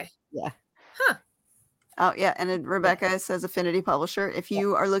 Okay. Yeah. Huh. Oh yeah, and Rebecca says Affinity Publisher. If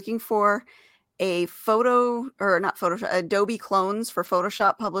you are looking for a Adobe clones for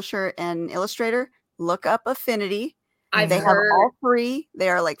Photoshop Publisher and Illustrator, look up Affinity. They have all three. They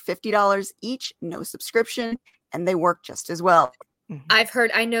are like $50 each, no subscription, and they work just as well.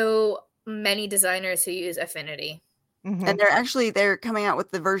 I know many designers who use Affinity. And they're coming out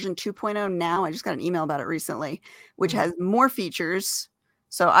with the version 2.0 now. I just got an email about it recently, which has more features.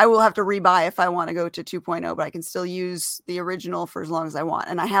 So I will have to rebuy if I want to go to 2.0, but I can still use the original for as long as I want.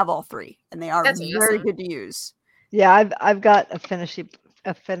 And I have all three, and they are very good to use. Yeah, I've got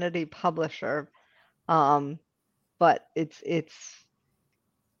Affinity Publisher, but it's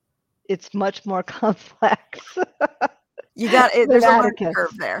much more complex. There's a learning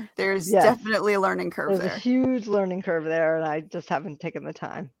curve there. There's definitely a learning curve there. There's a huge learning curve there, and I just haven't taken the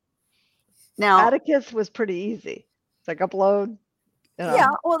time. Now, Atticus was pretty easy. It's like upload. Yeah,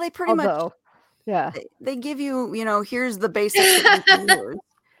 well, they pretty much. Yeah. They give you, here's the basics that you can use.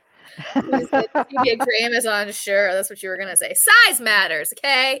 Too big for Amazon, sure. That's what you were gonna say. Size matters,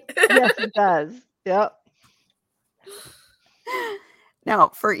 okay? Yes, it does. Yep. Now,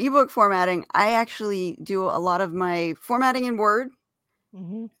 for ebook formatting, I actually do a lot of my formatting in Word,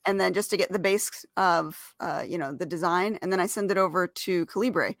 and then just to get the basics of, the design, and then I send it over to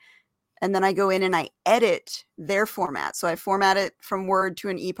Calibre, and then I go in and I edit their format. So I format it from Word to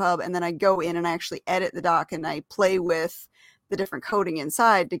an EPUB, and then I go in and I actually edit the doc, and I play with the different coding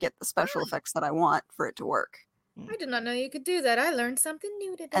inside to get the special effects that I want for it to work. I did not know you could do that. I learned something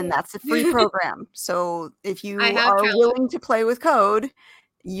new today. And that's a free program. So if you are willing to play with code,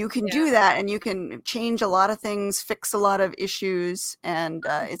 you can do that, and you can change a lot of things, fix a lot of issues, and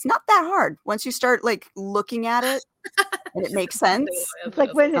it's not that hard once you start looking at it and it makes sense. It's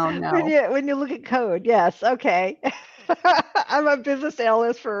like when you look at code. Yes, okay. I'm a business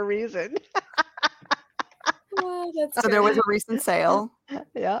analyst for a reason. So there was a recent sale.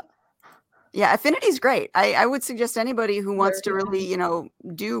 Yeah. Yeah, Affinity's great. I would suggest anybody who wants to really,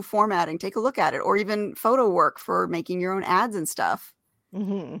 do formatting, take a look at it, or even photo work for making your own ads and stuff.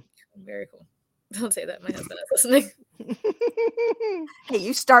 Very cool. Don't say that. My husband is listening. Hey,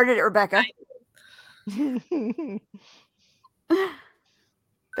 you started it, Rebecca.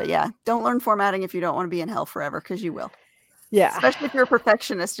 But yeah, don't learn formatting if you don't want to be in hell forever, because you will. Yeah. Especially if you're a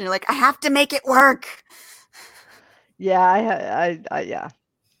perfectionist and you're like, I have to make it work. Yeah, I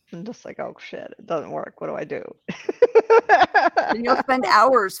I'm just like, oh shit, it doesn't work. What do I do? And you'll spend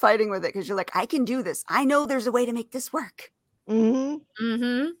hours fighting with it because you're like, I can do this. I know there's a way to make this work. Yep.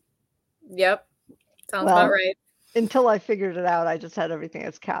 Sounds about right. Until I figured it out, I just had everything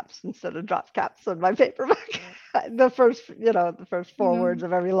as caps instead of drop caps on my paperback. the first 4 words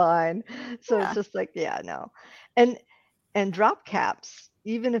of every line. So it's just like, no. And drop caps,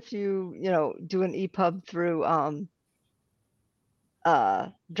 even if you do an EPUB through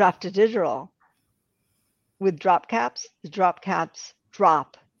Draft to Digital, with drop caps, the drop caps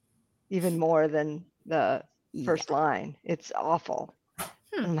drop even more than the first line. It's awful.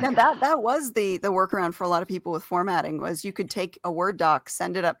 Now that was the workaround for a lot of people with formatting, was you could take a Word doc,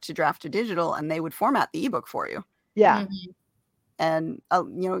 send it up to Draft to Digital, and they would format the ebook for you. Yeah. And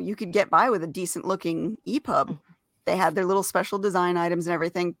you could get by with a decent looking EPUB. They had their little special design items and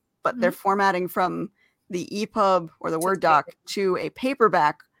everything, but their formatting from the EPUB or the Word doc to a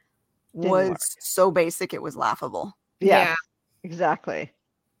paperback was so basic it was laughable. Yeah. Exactly.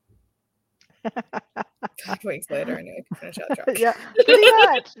 God, weeks later, I knew I could finish out drop. Yeah,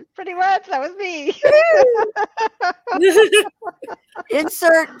 pretty much. That was me.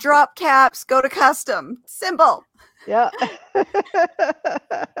 Insert drop caps, go to custom. Simple. Yeah.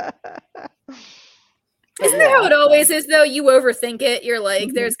 Isn't that how it always is, though? You overthink it. You're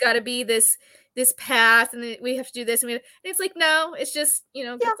like, there's got to be this path, and we have to do this. And it's like, no, it's just,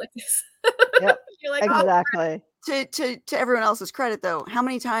 just like this. Yep. You're like, oh, Exactly. To everyone else's credit, though, how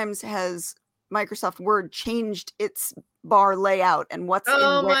many times has Microsoft Word changed its bar layout and what's in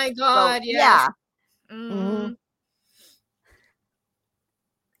oh where? my So, God, yeah. Mhm.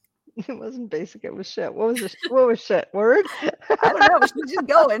 It wasn't basic. It was shit. What was shit? Word? I don't know. She's just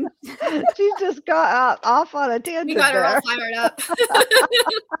going. She just got off on a tangent We got her all there. fired up.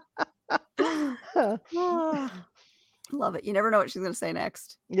 Love it. You never know what she's going to say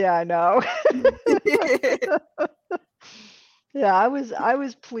next. Yeah, I know. Yeah, I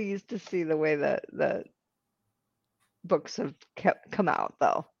was pleased to see the way that the books have come out,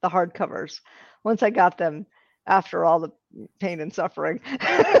 though, the hardcovers. Once I got them after all the pain and suffering. all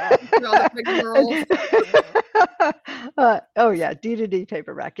the rigmarole. Oh yeah, D2D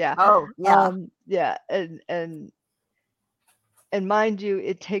paperback, yeah. Oh, yeah. Yeah, and mind you,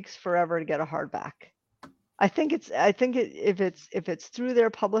 it takes forever to get a hardback. I think if it's through their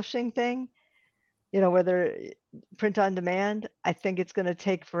publishing thing, where they're print on demand, I think it's going to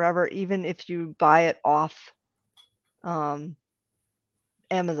take forever, even if you buy it off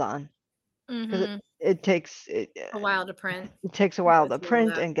Amazon, because Mhm. it takes A while to print. it takes a while to That's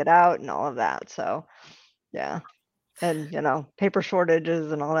print that. and get out and all of that. So yeah, and paper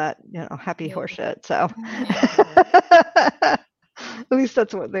shortages and all that, happy Yeah. horseshit. So at least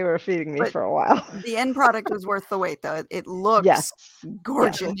that's what they were feeding me But for a while. the end product was worth the wait, though. It looks Yes.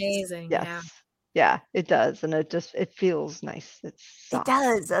 gorgeous. Amazing. Yes. Yeah. Yeah, it does, and it feels nice. It's It soft.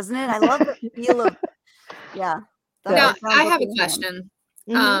 does, doesn't it? I love the feel of yeah. the Now, hardbound I book have a in hand. question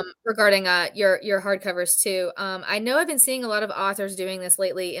Mhm. regarding your hardcovers too. I know I've been seeing a lot of authors doing this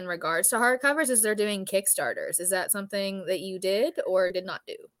lately in regards to hardcovers, is they're doing Kickstarters. Is that something that you did or did not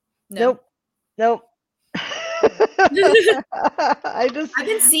do? No. Nope. I've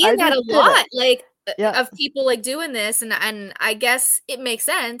been seeing that a lot, like of people like doing this, and I guess it makes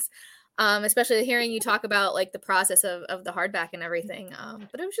sense. Especially hearing you talk about like the process of the hardback and everything.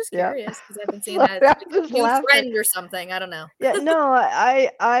 But I was just curious because I've been seeing that it's like a new trend or something. I don't know. Yeah, no,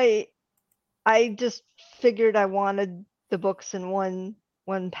 I just figured I wanted the books in one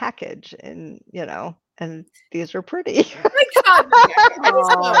package, and and these are pretty. Oh my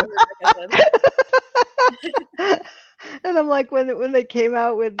God. And I'm like, when they came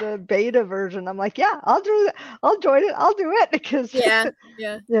out with the beta version, I'm like, yeah, I'll join it, I'll do it, because Yeah.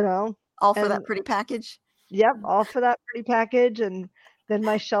 All for that pretty package. Yep, all for that pretty package, and then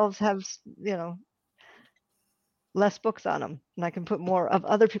my shelves have less books on them, and I can put more of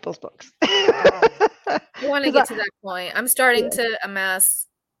other people's books. I want to get to that point. I'm starting to amass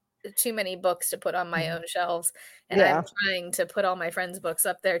too many books to put on my own shelves, and I'm trying to put all my friends' books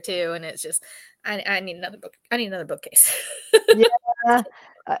up there too, and it's just I need another book. I need another bookcase. Yeah,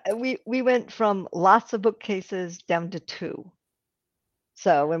 we went from lots of bookcases down to 2.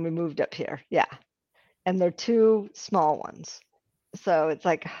 So when we moved up here, yeah, and they're 2 small ones. So it's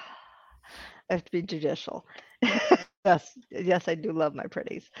like I have to be judicial. Yes, I do love my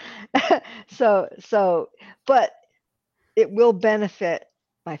pretties. So, but it will benefit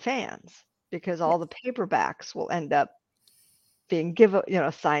my fans, because all the paperbacks will end up being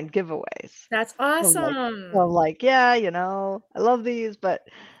signed giveaways. That's awesome. So like, yeah, I love these, but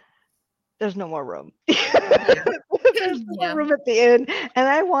there's no more room. There's no more room at the end, and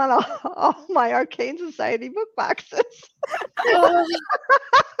I want all my Arcane Society book boxes. Now,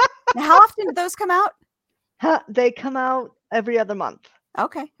 how often do those come out? They come out every other month.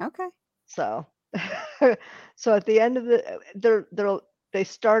 Okay. So, so at the end of they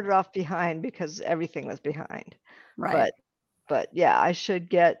started off behind because everything was behind. Right. But yeah, I should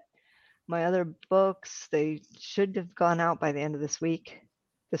get my other books. They should have gone out by the end of this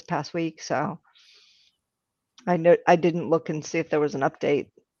past week. So I didn't look and see if there was an update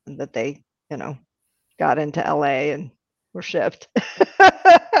that they, got into LA and were shipped.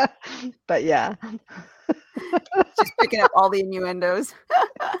 But yeah. Just picking up all the innuendos.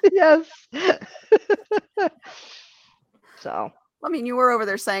 Yes. So. I mean, you were over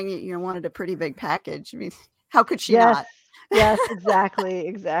there saying you wanted a pretty big package. I mean, how could she not? Yes,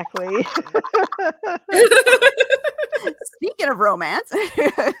 exactly. Speaking of romance.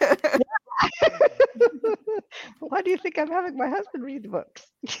 Why do you think I'm having my husband read the books?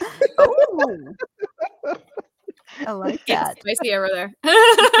 Oh, I like that. Spicy over there.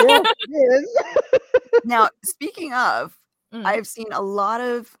 Yes, it is. Now, speaking of, I've seen a lot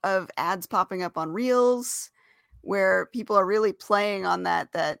of ads popping up on Reels where people are really playing on that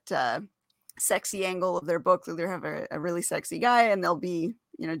sexy angle of their book. They have a really sexy guy, and they'll be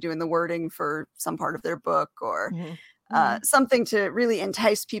doing the wording for some part of their book, or something to really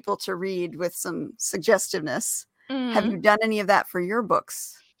entice people to read with some suggestiveness. Have you done any of that for your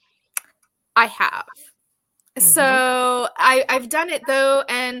books? I have. So I've done it though,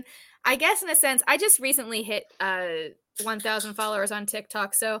 and I guess in a sense, I just recently hit 1,000 followers on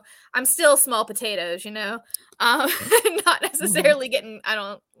TikTok, so I'm still small potatoes, not necessarily getting, I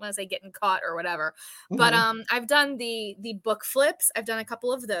don't want to say getting caught or whatever, but I've done the book flips. I've done a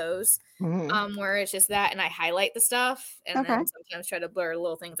couple of those where it's just that, and I highlight the stuff, and then sometimes try to blur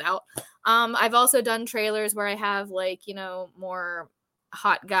little things out. I've also done trailers where I have like, more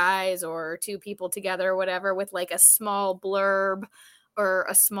hot guys or two people together or whatever with like a small blurb or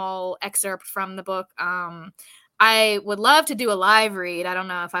a small excerpt from the book. I would love to do a live read. I don't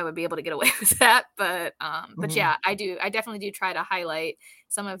know if I would be able to get away with that, but yeah, I definitely do try to highlight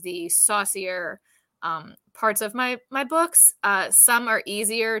some of the saucier parts of my books. Some are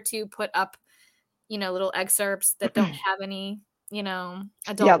easier to put up, little excerpts that don't have any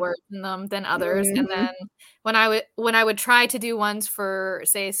adult words in them than others. And then when I would try to do ones for,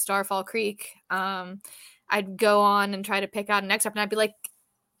 say, Starfall Creek, I'd go on and try to pick out an excerpt, and I'd be like,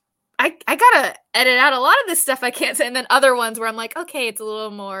 I gotta edit out a lot of this stuff I can't say. And then other ones where I'm like, okay, it's a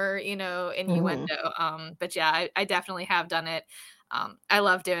little more, innuendo. But yeah, I definitely have done it. I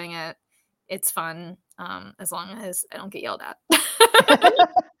love doing it. It's fun. As long as I don't get yelled at.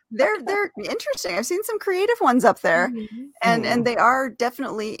 They're interesting. I've seen some creative ones up there, and they are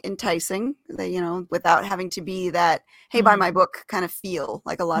definitely enticing. They, without having to be that, hey, buy my book kind of feel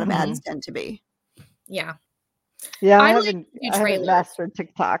like a lot of ads tend to be. Yeah. Yeah, I haven't mastered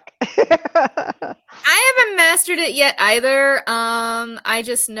TikTok. I haven't mastered it yet either. I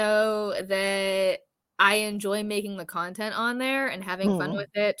just know that I enjoy making the content on there and having fun with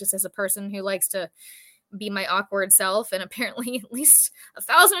it, just as a person who likes to be my awkward self, and apparently at least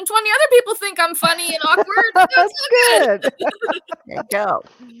 1,020 other people think I'm funny and awkward. That's good. There you go.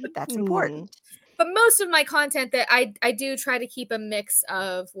 That's important. But most of my content that I do try to keep a mix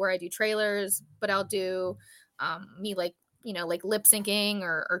of where I do trailers, but I'll do me like lip syncing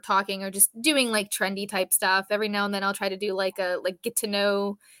or talking or just doing like trendy type stuff. Every now and then I'll try to do like get to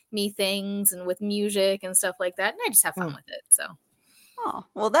know me things and with music and stuff like that, and I just have fun with it. So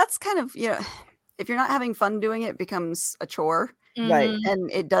well, that's kind of, if you're not having fun doing it, it becomes a chore. Right. And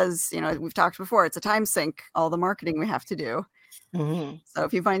it does, we've talked before, it's a time sink, all the marketing we have to do. So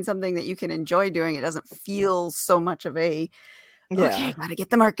if you find something that you can enjoy doing, it doesn't feel so much of a okay, gotta get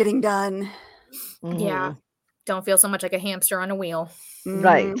the marketing done. Yeah, don't feel so much like a hamster on a wheel.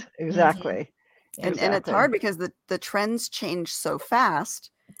 Right, exactly. And it's hard because the trends change so fast.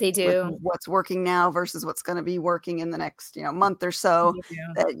 They do. What's working now versus what's going to be working in the next month or so,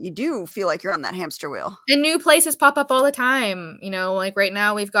 that you do feel like you're on that hamster wheel. And new places pop up all the time. Like right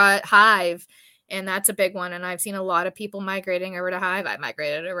now we've got Hive, and that's a big one. And I've seen a lot of people migrating over to Hive. I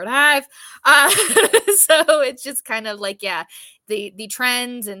migrated over to Hive. So it's just kind of like, the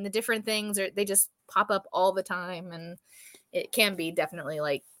trends and the different things they just pop up all the time. And it can be definitely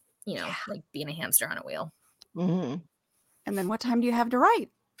like, like being a hamster on a wheel. And then what time do you have to write?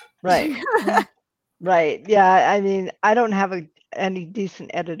 Right. Right. Yeah. I mean, I don't have any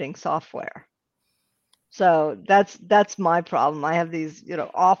decent editing software. So that's my problem. I have these,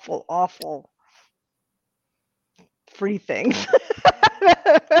 awful free things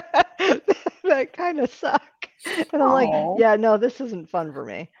that kind of suck. And I'm like, yeah, no, this isn't fun for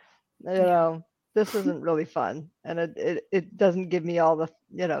me. This isn't really fun. And it doesn't give me all the,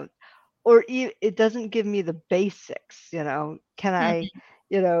 it doesn't give me the basics, can I,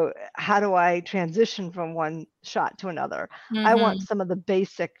 how do I transition from one shot to another? I want some of the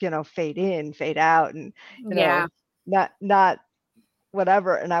basic, fade in, fade out, and, not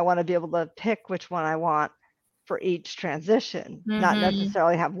whatever. And I want to be able to pick which one I want for each transition, not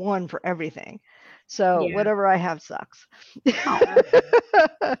necessarily have one for everything. So whatever I have sucks.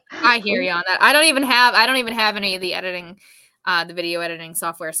 I hear you on that. I don't even have any of the editing, the video editing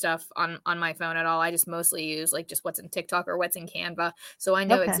software stuff on my phone at all. I just mostly use like just what's in TikTok or what's in Canva. So I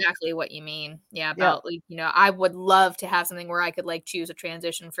know exactly what you mean. Yeah. About like, I would love to have something where I could like choose a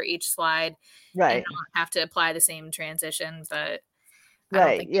transition for each slide. Right. And not have to apply the same transition, but I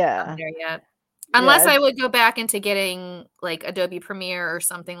right. don't think I'm there yet. Unless I would go back into getting like Adobe Premiere or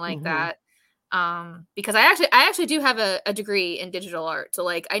something like that. Because I actually do have a degree in digital art. So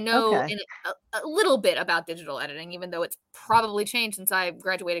like I know a little bit about digital editing, even though it's probably changed since I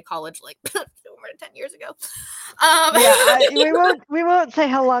graduated college like over 10 years ago. We won't say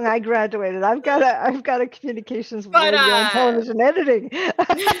how long I graduated. I've got a communications radio and television editing.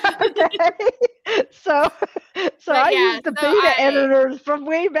 Okay. So I use the beta editors from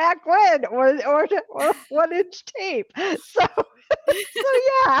way back when, or 1-inch tape. So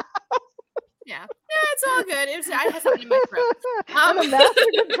yeah. Yeah, it's all good. I have something in my throat. And a master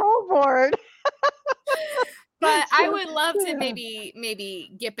control board. But I would love to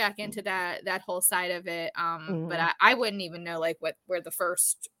maybe get back into that whole side of it. But I wouldn't even know like where the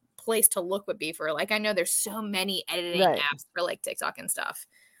first place to look would be for, like, I know there's so many editing apps for like TikTok and stuff.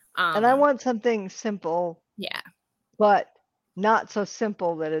 And I want something simple. Yeah. But not so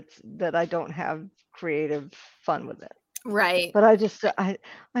simple that I don't have creative fun with it. Right. But I'm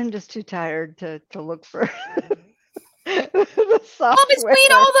just too tired to look for the software. Well,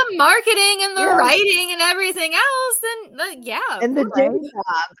 between all the marketing and the writing and everything else, then and the day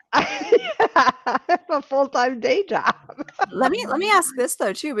job. I have a full-time day job. Let me ask this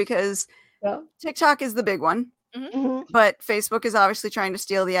though too, because TikTok is the big one. Mm-hmm. But Facebook is obviously trying to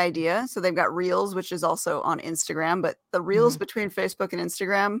steal the idea. So they've got Reels, which is also on Instagram. But the Reels between Facebook and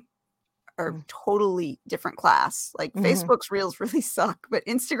Instagram are totally different class. Like Facebook's Reels really suck, but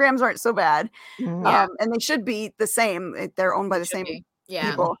Instagrams aren't so bad. And they should be the same. They're owned by the same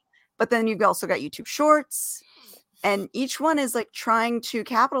people. But then you've also got YouTube Shorts. And each one is like trying to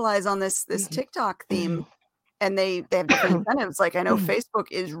capitalize on this TikTok theme. And they have different incentives. Like I know Facebook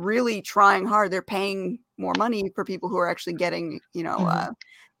is really trying hard. They're paying more money for people who are actually getting,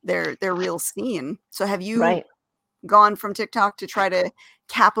 their real seen. So have you gone from TikTok to try to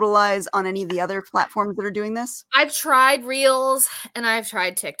capitalize on any of the other platforms that are doing this? I've tried Reels and I've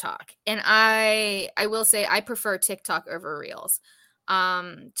tried TikTok. And I will say I prefer TikTok over Reels.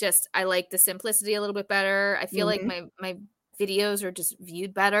 I like the simplicity a little bit better. I feel like my videos are just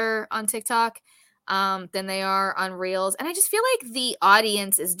viewed better on TikTok than they are on Reels. And I just feel like the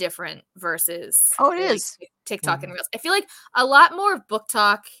audience is different versus TikTok and Reels. I feel like a lot more of Book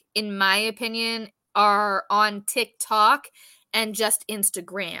Talk, in my opinion, are on TikTok and just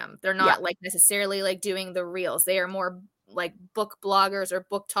Instagram. They're not like necessarily like doing the Reels. They are more like book bloggers or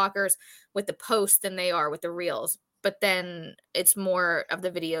book talkers with the posts than they are with the Reels. But then it's more of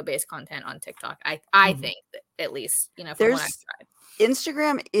the video-based content on TikTok. I think, at least, from what I've tried.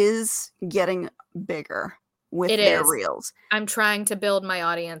 Instagram is getting bigger with their Reels. I'm trying to build my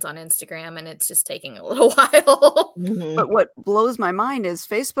audience on Instagram, and it's just taking a little while. But what blows my mind is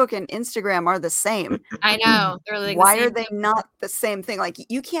Facebook and Instagram are the same. I know. They're like why are they not the same thing? Like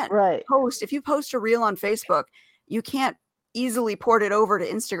you can't post, if you post a Reel on Facebook, you can't easily port it over to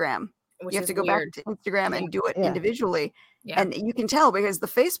Instagram. You have to go back to Instagram and do it individually. Yeah. And you can tell because the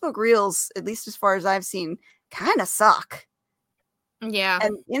Facebook Reels, at least as far as I've seen, kind of suck. Yeah.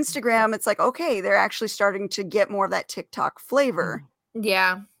 And Instagram, it's like, okay, they're actually starting to get more of that TikTok flavor.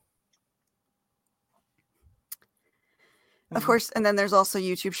 Yeah. Of course. And then there's also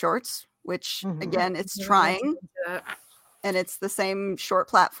YouTube Shorts, which again, it's trying. And it's the same short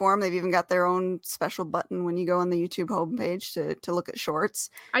platform. They've even got their own special button when you go on the YouTube homepage to look at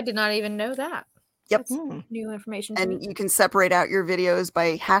shorts. I did not even know that. Yep. That's new information. And you can separate out your videos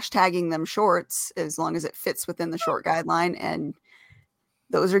by hashtagging them shorts as long as it fits within the short guideline. And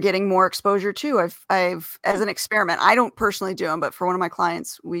those are getting more exposure too. I've as an experiment, I don't personally do them, but for one of my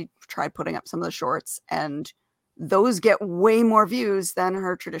clients, we tried putting up some of the shorts and those get way more views than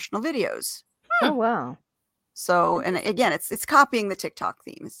her traditional videos. Oh, wow. So, and again, it's copying the TikTok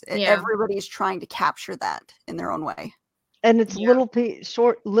themes. Everybody's trying to capture that in their own way. And it's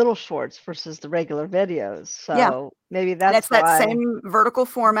little shorts versus the regular videos. So maybe that's that same vertical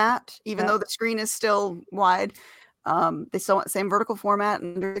format, even though the screen is still wide. They still want the same vertical format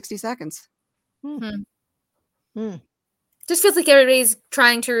in under 60 seconds. Just feels like everybody's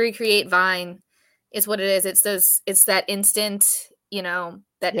trying to recreate Vine is what it is. It's that instant,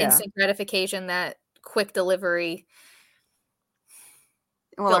 instant gratification, that quick delivery.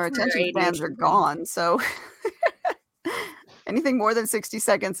 Well, our attention spans are gone, so anything more than 60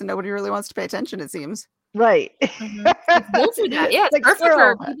 seconds and nobody really wants to pay attention, it seems. Right. We'll do that. Yeah, it's perfect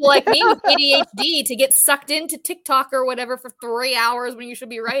for people like me with ADHD to get sucked into TikTok or whatever for 3 hours when you should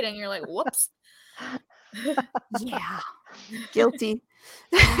be writing. You're like, whoops. Yeah. Guilty.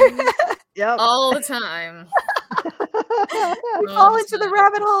 Yep. All the time. You fall into the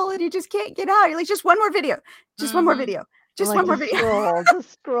rabbit hole and you just can't get out. You're like, just one more video. Just one more video. Just one more video.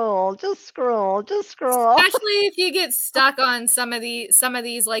 Just scroll. Especially if you get stuck on some of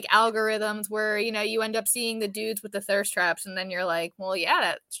these like algorithms where you end up seeing the dudes with the thirst traps, and then you're like, well,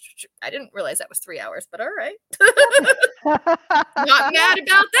 yeah, I didn't realize that was 3 hours, but all right. Not mad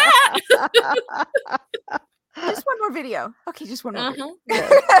about that. Just one more video. Okay, just one more video.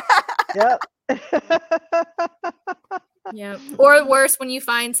 Yep. Yeah. Or worse, when you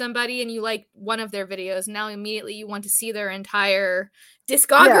find somebody and you like one of their videos, now immediately you want to see their entire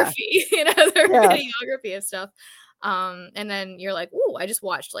discography, their videography of stuff. And then you're like, "Ooh, I just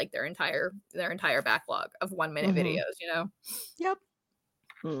watched like their entire backlog of 1 minute videos." Yep.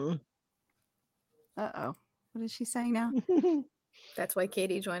 Mm. Uh-oh. What is she saying now? That's why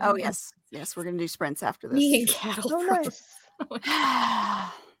Katie joined. Oh, me. yes, we're gonna do sprints after Me and this. cattle. Oh, Pro.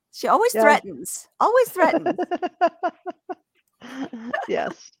 nice. She always Yeah. threatens. Always threatens.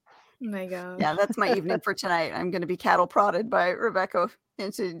 Yes. Oh my god. Yeah, that's my evening for tonight. I'm going to be cattle prodded by Rebecca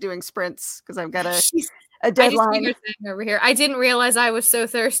into doing sprints because I've got a I just see deadline. her thing over here. I didn't realize I was so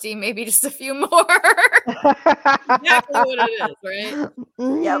thirsty. Maybe just a few more. Exactly what it is, right?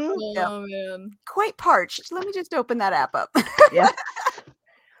 Yep. Mhm. Oh man. Quite parched. Let me just open that app up. Yes.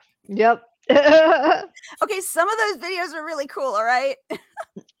 Yep. Okay, some of those videos are really cool, all right?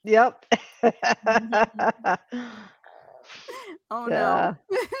 Yep. Oh, Yeah.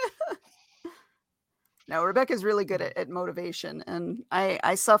 no. No, Rebecca's really good at motivation, and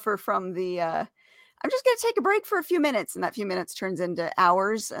I suffer from the I'm just going to take a break for a few minutes, and that few minutes turns into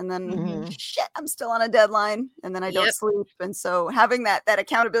hours, and then Mhm. shit, I'm still on a deadline, and then I don't Yep. sleep, and so having that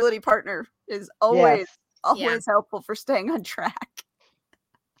accountability partner is always Yes. helpful for staying on track. I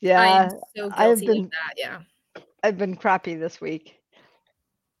Yeah. am so I've guilty been of that. Yeah. I've been crappy this week.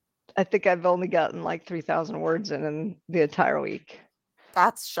 I think I've only gotten like 3,000 words in the entire week.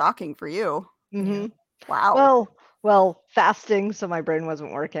 That's shocking for you. Hmm Wow. Well, fasting, so my brain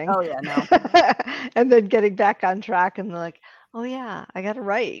wasn't working. Oh yeah, no. And then getting back on track and like, oh yeah, I gotta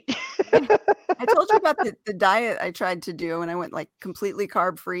write. I told you about the diet I tried to do, and I went like completely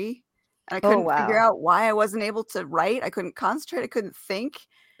carb free, and I couldn't figure wow. out why I wasn't able to write. I couldn't concentrate. I couldn't think.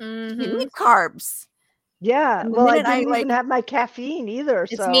 You Mhm. need carbs. Yeah. And the Well, I minute I, didn't like- even have my caffeine either.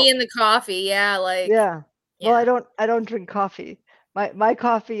 It's So me and the coffee. Yeah. Like. yeah. Well, Yeah. I don't drink coffee. My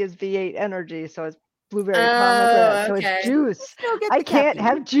coffee is V8 energy, so it's blueberry Oh, pomegranate, so okay. it's juice. Still get I the can't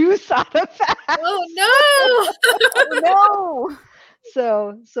caffeine. have juice out of fast. Oh no. No.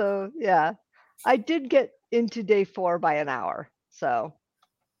 So yeah. I did get into day 4 by an hour. So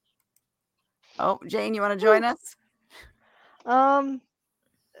Oh, Jane, you want to join us? I'm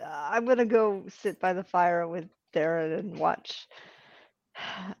gonna go sit by the fire with Darren and watch.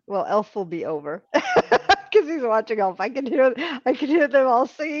 Well, Elf will be over because he's watching Elf. I can hear them all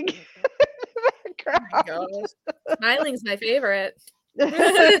singing in the Oh my background. gosh. Smiling's my favorite. We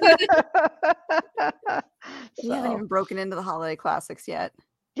haven't So, even broken into the holiday classics yet.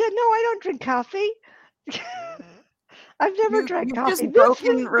 yeah, no, I don't drink coffee. I've never drank You've coffee. just This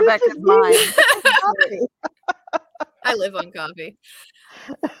broken is Rebecca's me mind. with coffee. I live on coffee.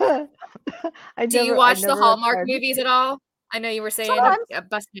 I Do you never- I watch the never Hallmark tried- movies at all? I know you were saying Sometimes.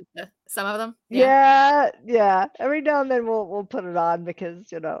 busting some of them. Yeah. Every now and then we'll put it on because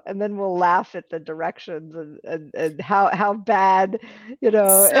and then we'll laugh at the directions and how bad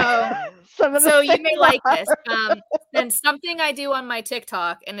So- some of the So you may things like are. this. And something I do on my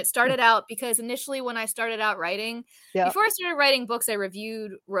TikTok, and it started out because initially when I started out writing, Yeah. before I started writing books, I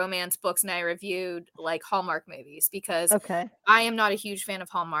reviewed romance books and I reviewed like Hallmark movies because Okay. I am not a huge fan of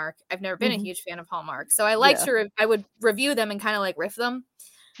Hallmark. I've never been Mhm. a huge fan of Hallmark. So I like Yeah. I would review them and kind of like riff them.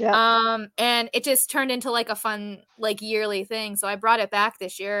 Yeah. And it just turned into like a fun like yearly thing. So I brought it back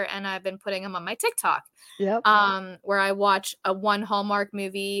this year and I've been putting them on my TikTok. Yep. Where I watch one Hallmark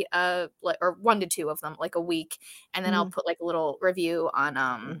movie, like or 1 to 2 of them, like a week, and then I'll put like a little review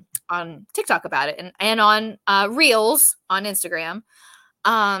on TikTok about it, and on Reels on Instagram,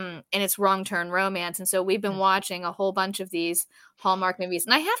 and it's Wrong Turn Romance, and so we've been watching a whole bunch of these Hallmark movies,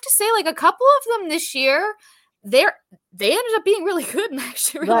 and I have to say, like a couple of them this year, they ended up being really good, and I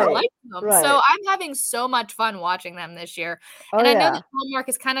actually really Right, liked them. right. So I'm having so much fun watching them this year, Oh and I know yeah. that Hallmark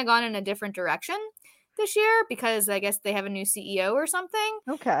has kind of gone in a different direction this year because I guess they have a new CEO or something.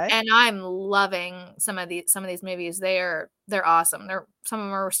 Okay. And I'm loving some of these movies. They're awesome. Some of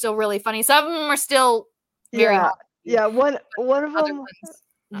them are still really funny. Some of them are still very Yeah. hard. Yeah. One of Other them ones,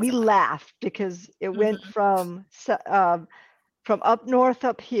 not we so much. laughed because it went Mhm. from up north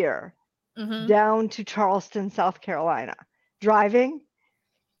up here Mhm. down to Charleston, South Carolina, driving.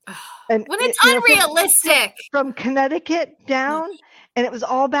 And When it's from- unrealistic. from Connecticut down, and it was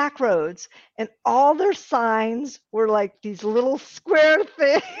all back roads, and all their signs were like these little square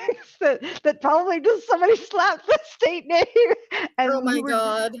things that probably just somebody slapped the state name. And Oh my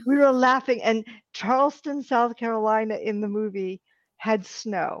God. we were laughing. And Charleston, South Carolina, in the movie had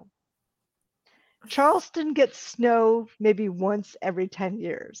snow. Charleston gets snow maybe once every 10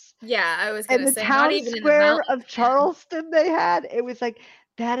 years. Yeah, I was And gonna the say not town even in the square mountains. of Charleston they had, it was like,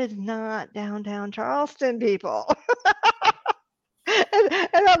 that is not downtown Charleston, people. and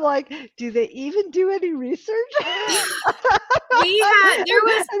I'm like, do they even do any research? There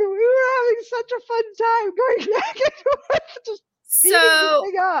was and we were having such a fun time going back and forth, just speeding so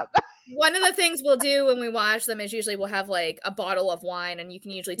the thing up. One of the things we'll do when we watch them is usually we'll have like a bottle of wine, and you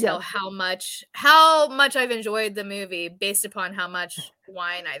can usually tell how much I've enjoyed the movie based upon how much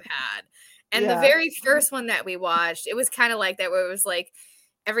wine I've had. And the very first one that we watched, it was kind of like that, where it was like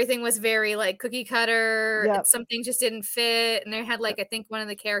everything was very like cookie cutter. Yep. And some things just didn't fit. And they had like, I think one of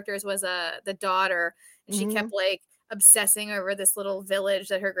the characters was the daughter, and she kept like obsessing over this little village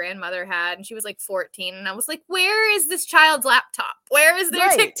that her grandmother had, and she was like 14, and I was like, where is this child's laptop? Where is their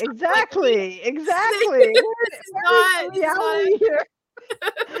TikTok? Exactly. This is not reality here.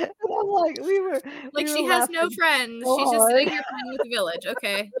 And I'm like, like, she has no friends. so She's just hard. sitting here playing with the village.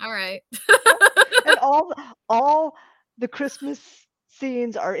 Okay, all right. And all the Christmas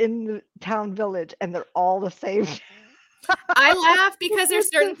scenes are in the town village, and they're all the same. I laugh because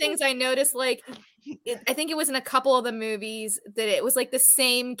there's certain things I noticed, like I think it was in a couple of the movies that it was like the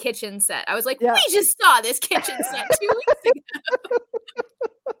same kitchen set. I was like, we just saw this kitchen set 2 weeks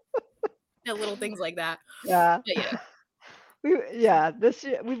ago. Little things like that. Yeah. But yeah. This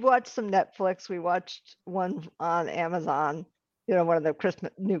year we've watched some Netflix. We watched one on Amazon, one of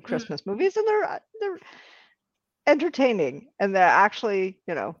the new Christmas movies, and they're entertaining, and they're actually,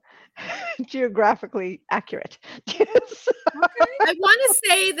 geographically accurate. I want to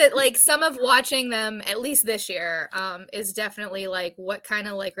say that like some of watching them, at least this year, is definitely like what kind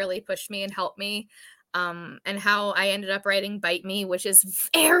of like really pushed me and helped me, and how I ended up writing Bite Me, which is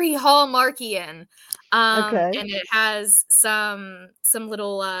very Hallmarkian, and it has some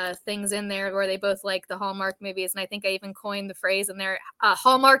little things in there where they both like the Hallmark movies, and I think I even coined the phrase in there,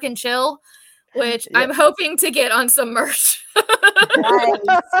 Hallmark and chill, which I'm hoping to get on some merch.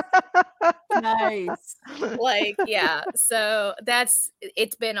 Nice. Like, yeah. So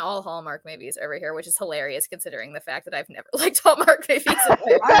it's been all Hallmark movies over here, which is hilarious considering the fact that I've never liked Hallmark movies. All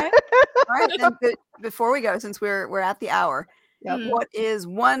right. Then, before we go, since we're at the hour, what is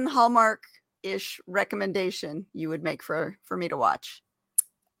one Hallmark-ish recommendation you would make for me to watch?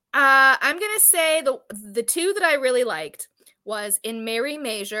 I'm gonna say the two that I really liked was In Merry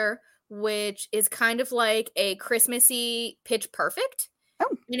Measure, which is kind of like a Christmassy Pitch Perfect.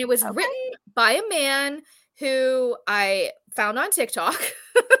 Oh, and it was written by a man who I found on TikTok.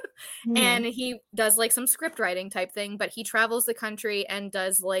 And he does like some script writing type thing, but he travels the country and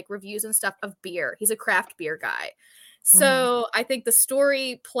does like reviews and stuff of beer. He's a craft beer guy. So I think the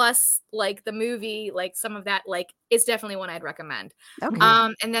story plus like the movie, like some of that, like is definitely one I'd recommend. Okay.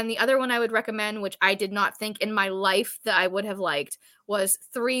 And then the other one I would recommend, which I did not think in my life that I would have liked, was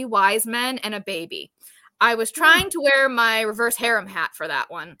Three Wise Men and a Baby. I was trying to wear my reverse harem hat for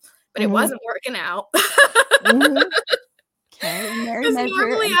that one, but it wasn't working out. Okay,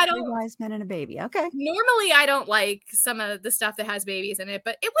 normally I don't. Three Wise Men and a Baby. Okay. Normally I don't like some of the stuff that has babies in it,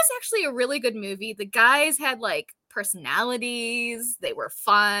 but it was actually a really good movie. The guys had like personalities, they were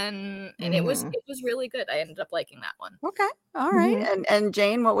fun, and it was really good. I ended up liking that one. Okay. All right. And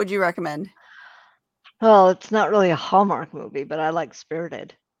Jane, what would you recommend? Well, it's not really a Hallmark movie, but I like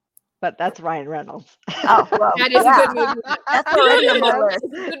Spirited. But that's Ryan Reynolds. Oh, well, that is a good movie. That's already on my list.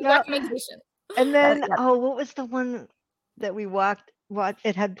 Good recommendation. And then, what was the one that we watched?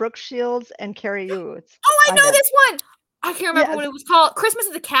 It had Brooke Shields and Carrie Elwes. Oh, I know this one. I can't remember what it was called. Christmas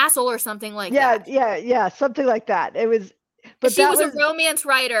at the Castle or something like that. Yeah, something like that. It was. But she was a romance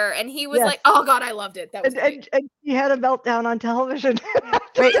writer, and he was like, "Oh God, I loved it." That was and he had a meltdown on television.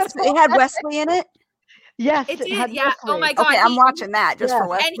 Wait, it had Wesley in it? Yes, it did. Yeah. Wesley. Oh my God. Okay, I'm watching that just for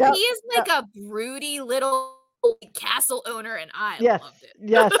Wesley. And he is like a broody little castle owner, and I loved it.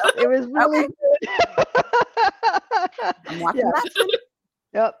 Yes, it was really good. I'm watching that.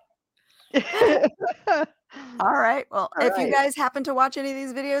 Yep. All right. Well, if you guys happen to watch any of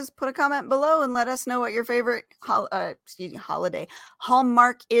these videos, put a comment below and let us know what your favorite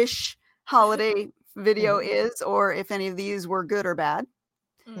Hallmark-ish holiday video is, or if any of these were good or bad.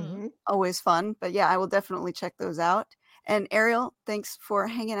 Always fun. But yeah, I will definitely check those out. And Ariel, thanks for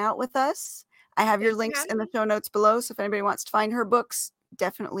hanging out with us. I have your links in the show notes below. So if anybody wants to find her books,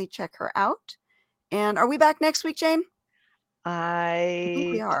 definitely check her out. And are we back next week, Jane? I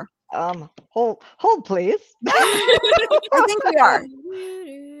think we are. Hold please. I think we are.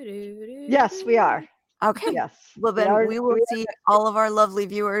 Yes, we are. Okay. Yes. Well, then we will see all of our lovely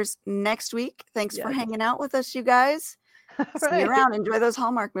viewers next week. Thanks for hanging out with us, you guys. See you around. Enjoy those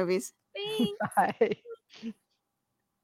Hallmark movies. Thanks. Bye.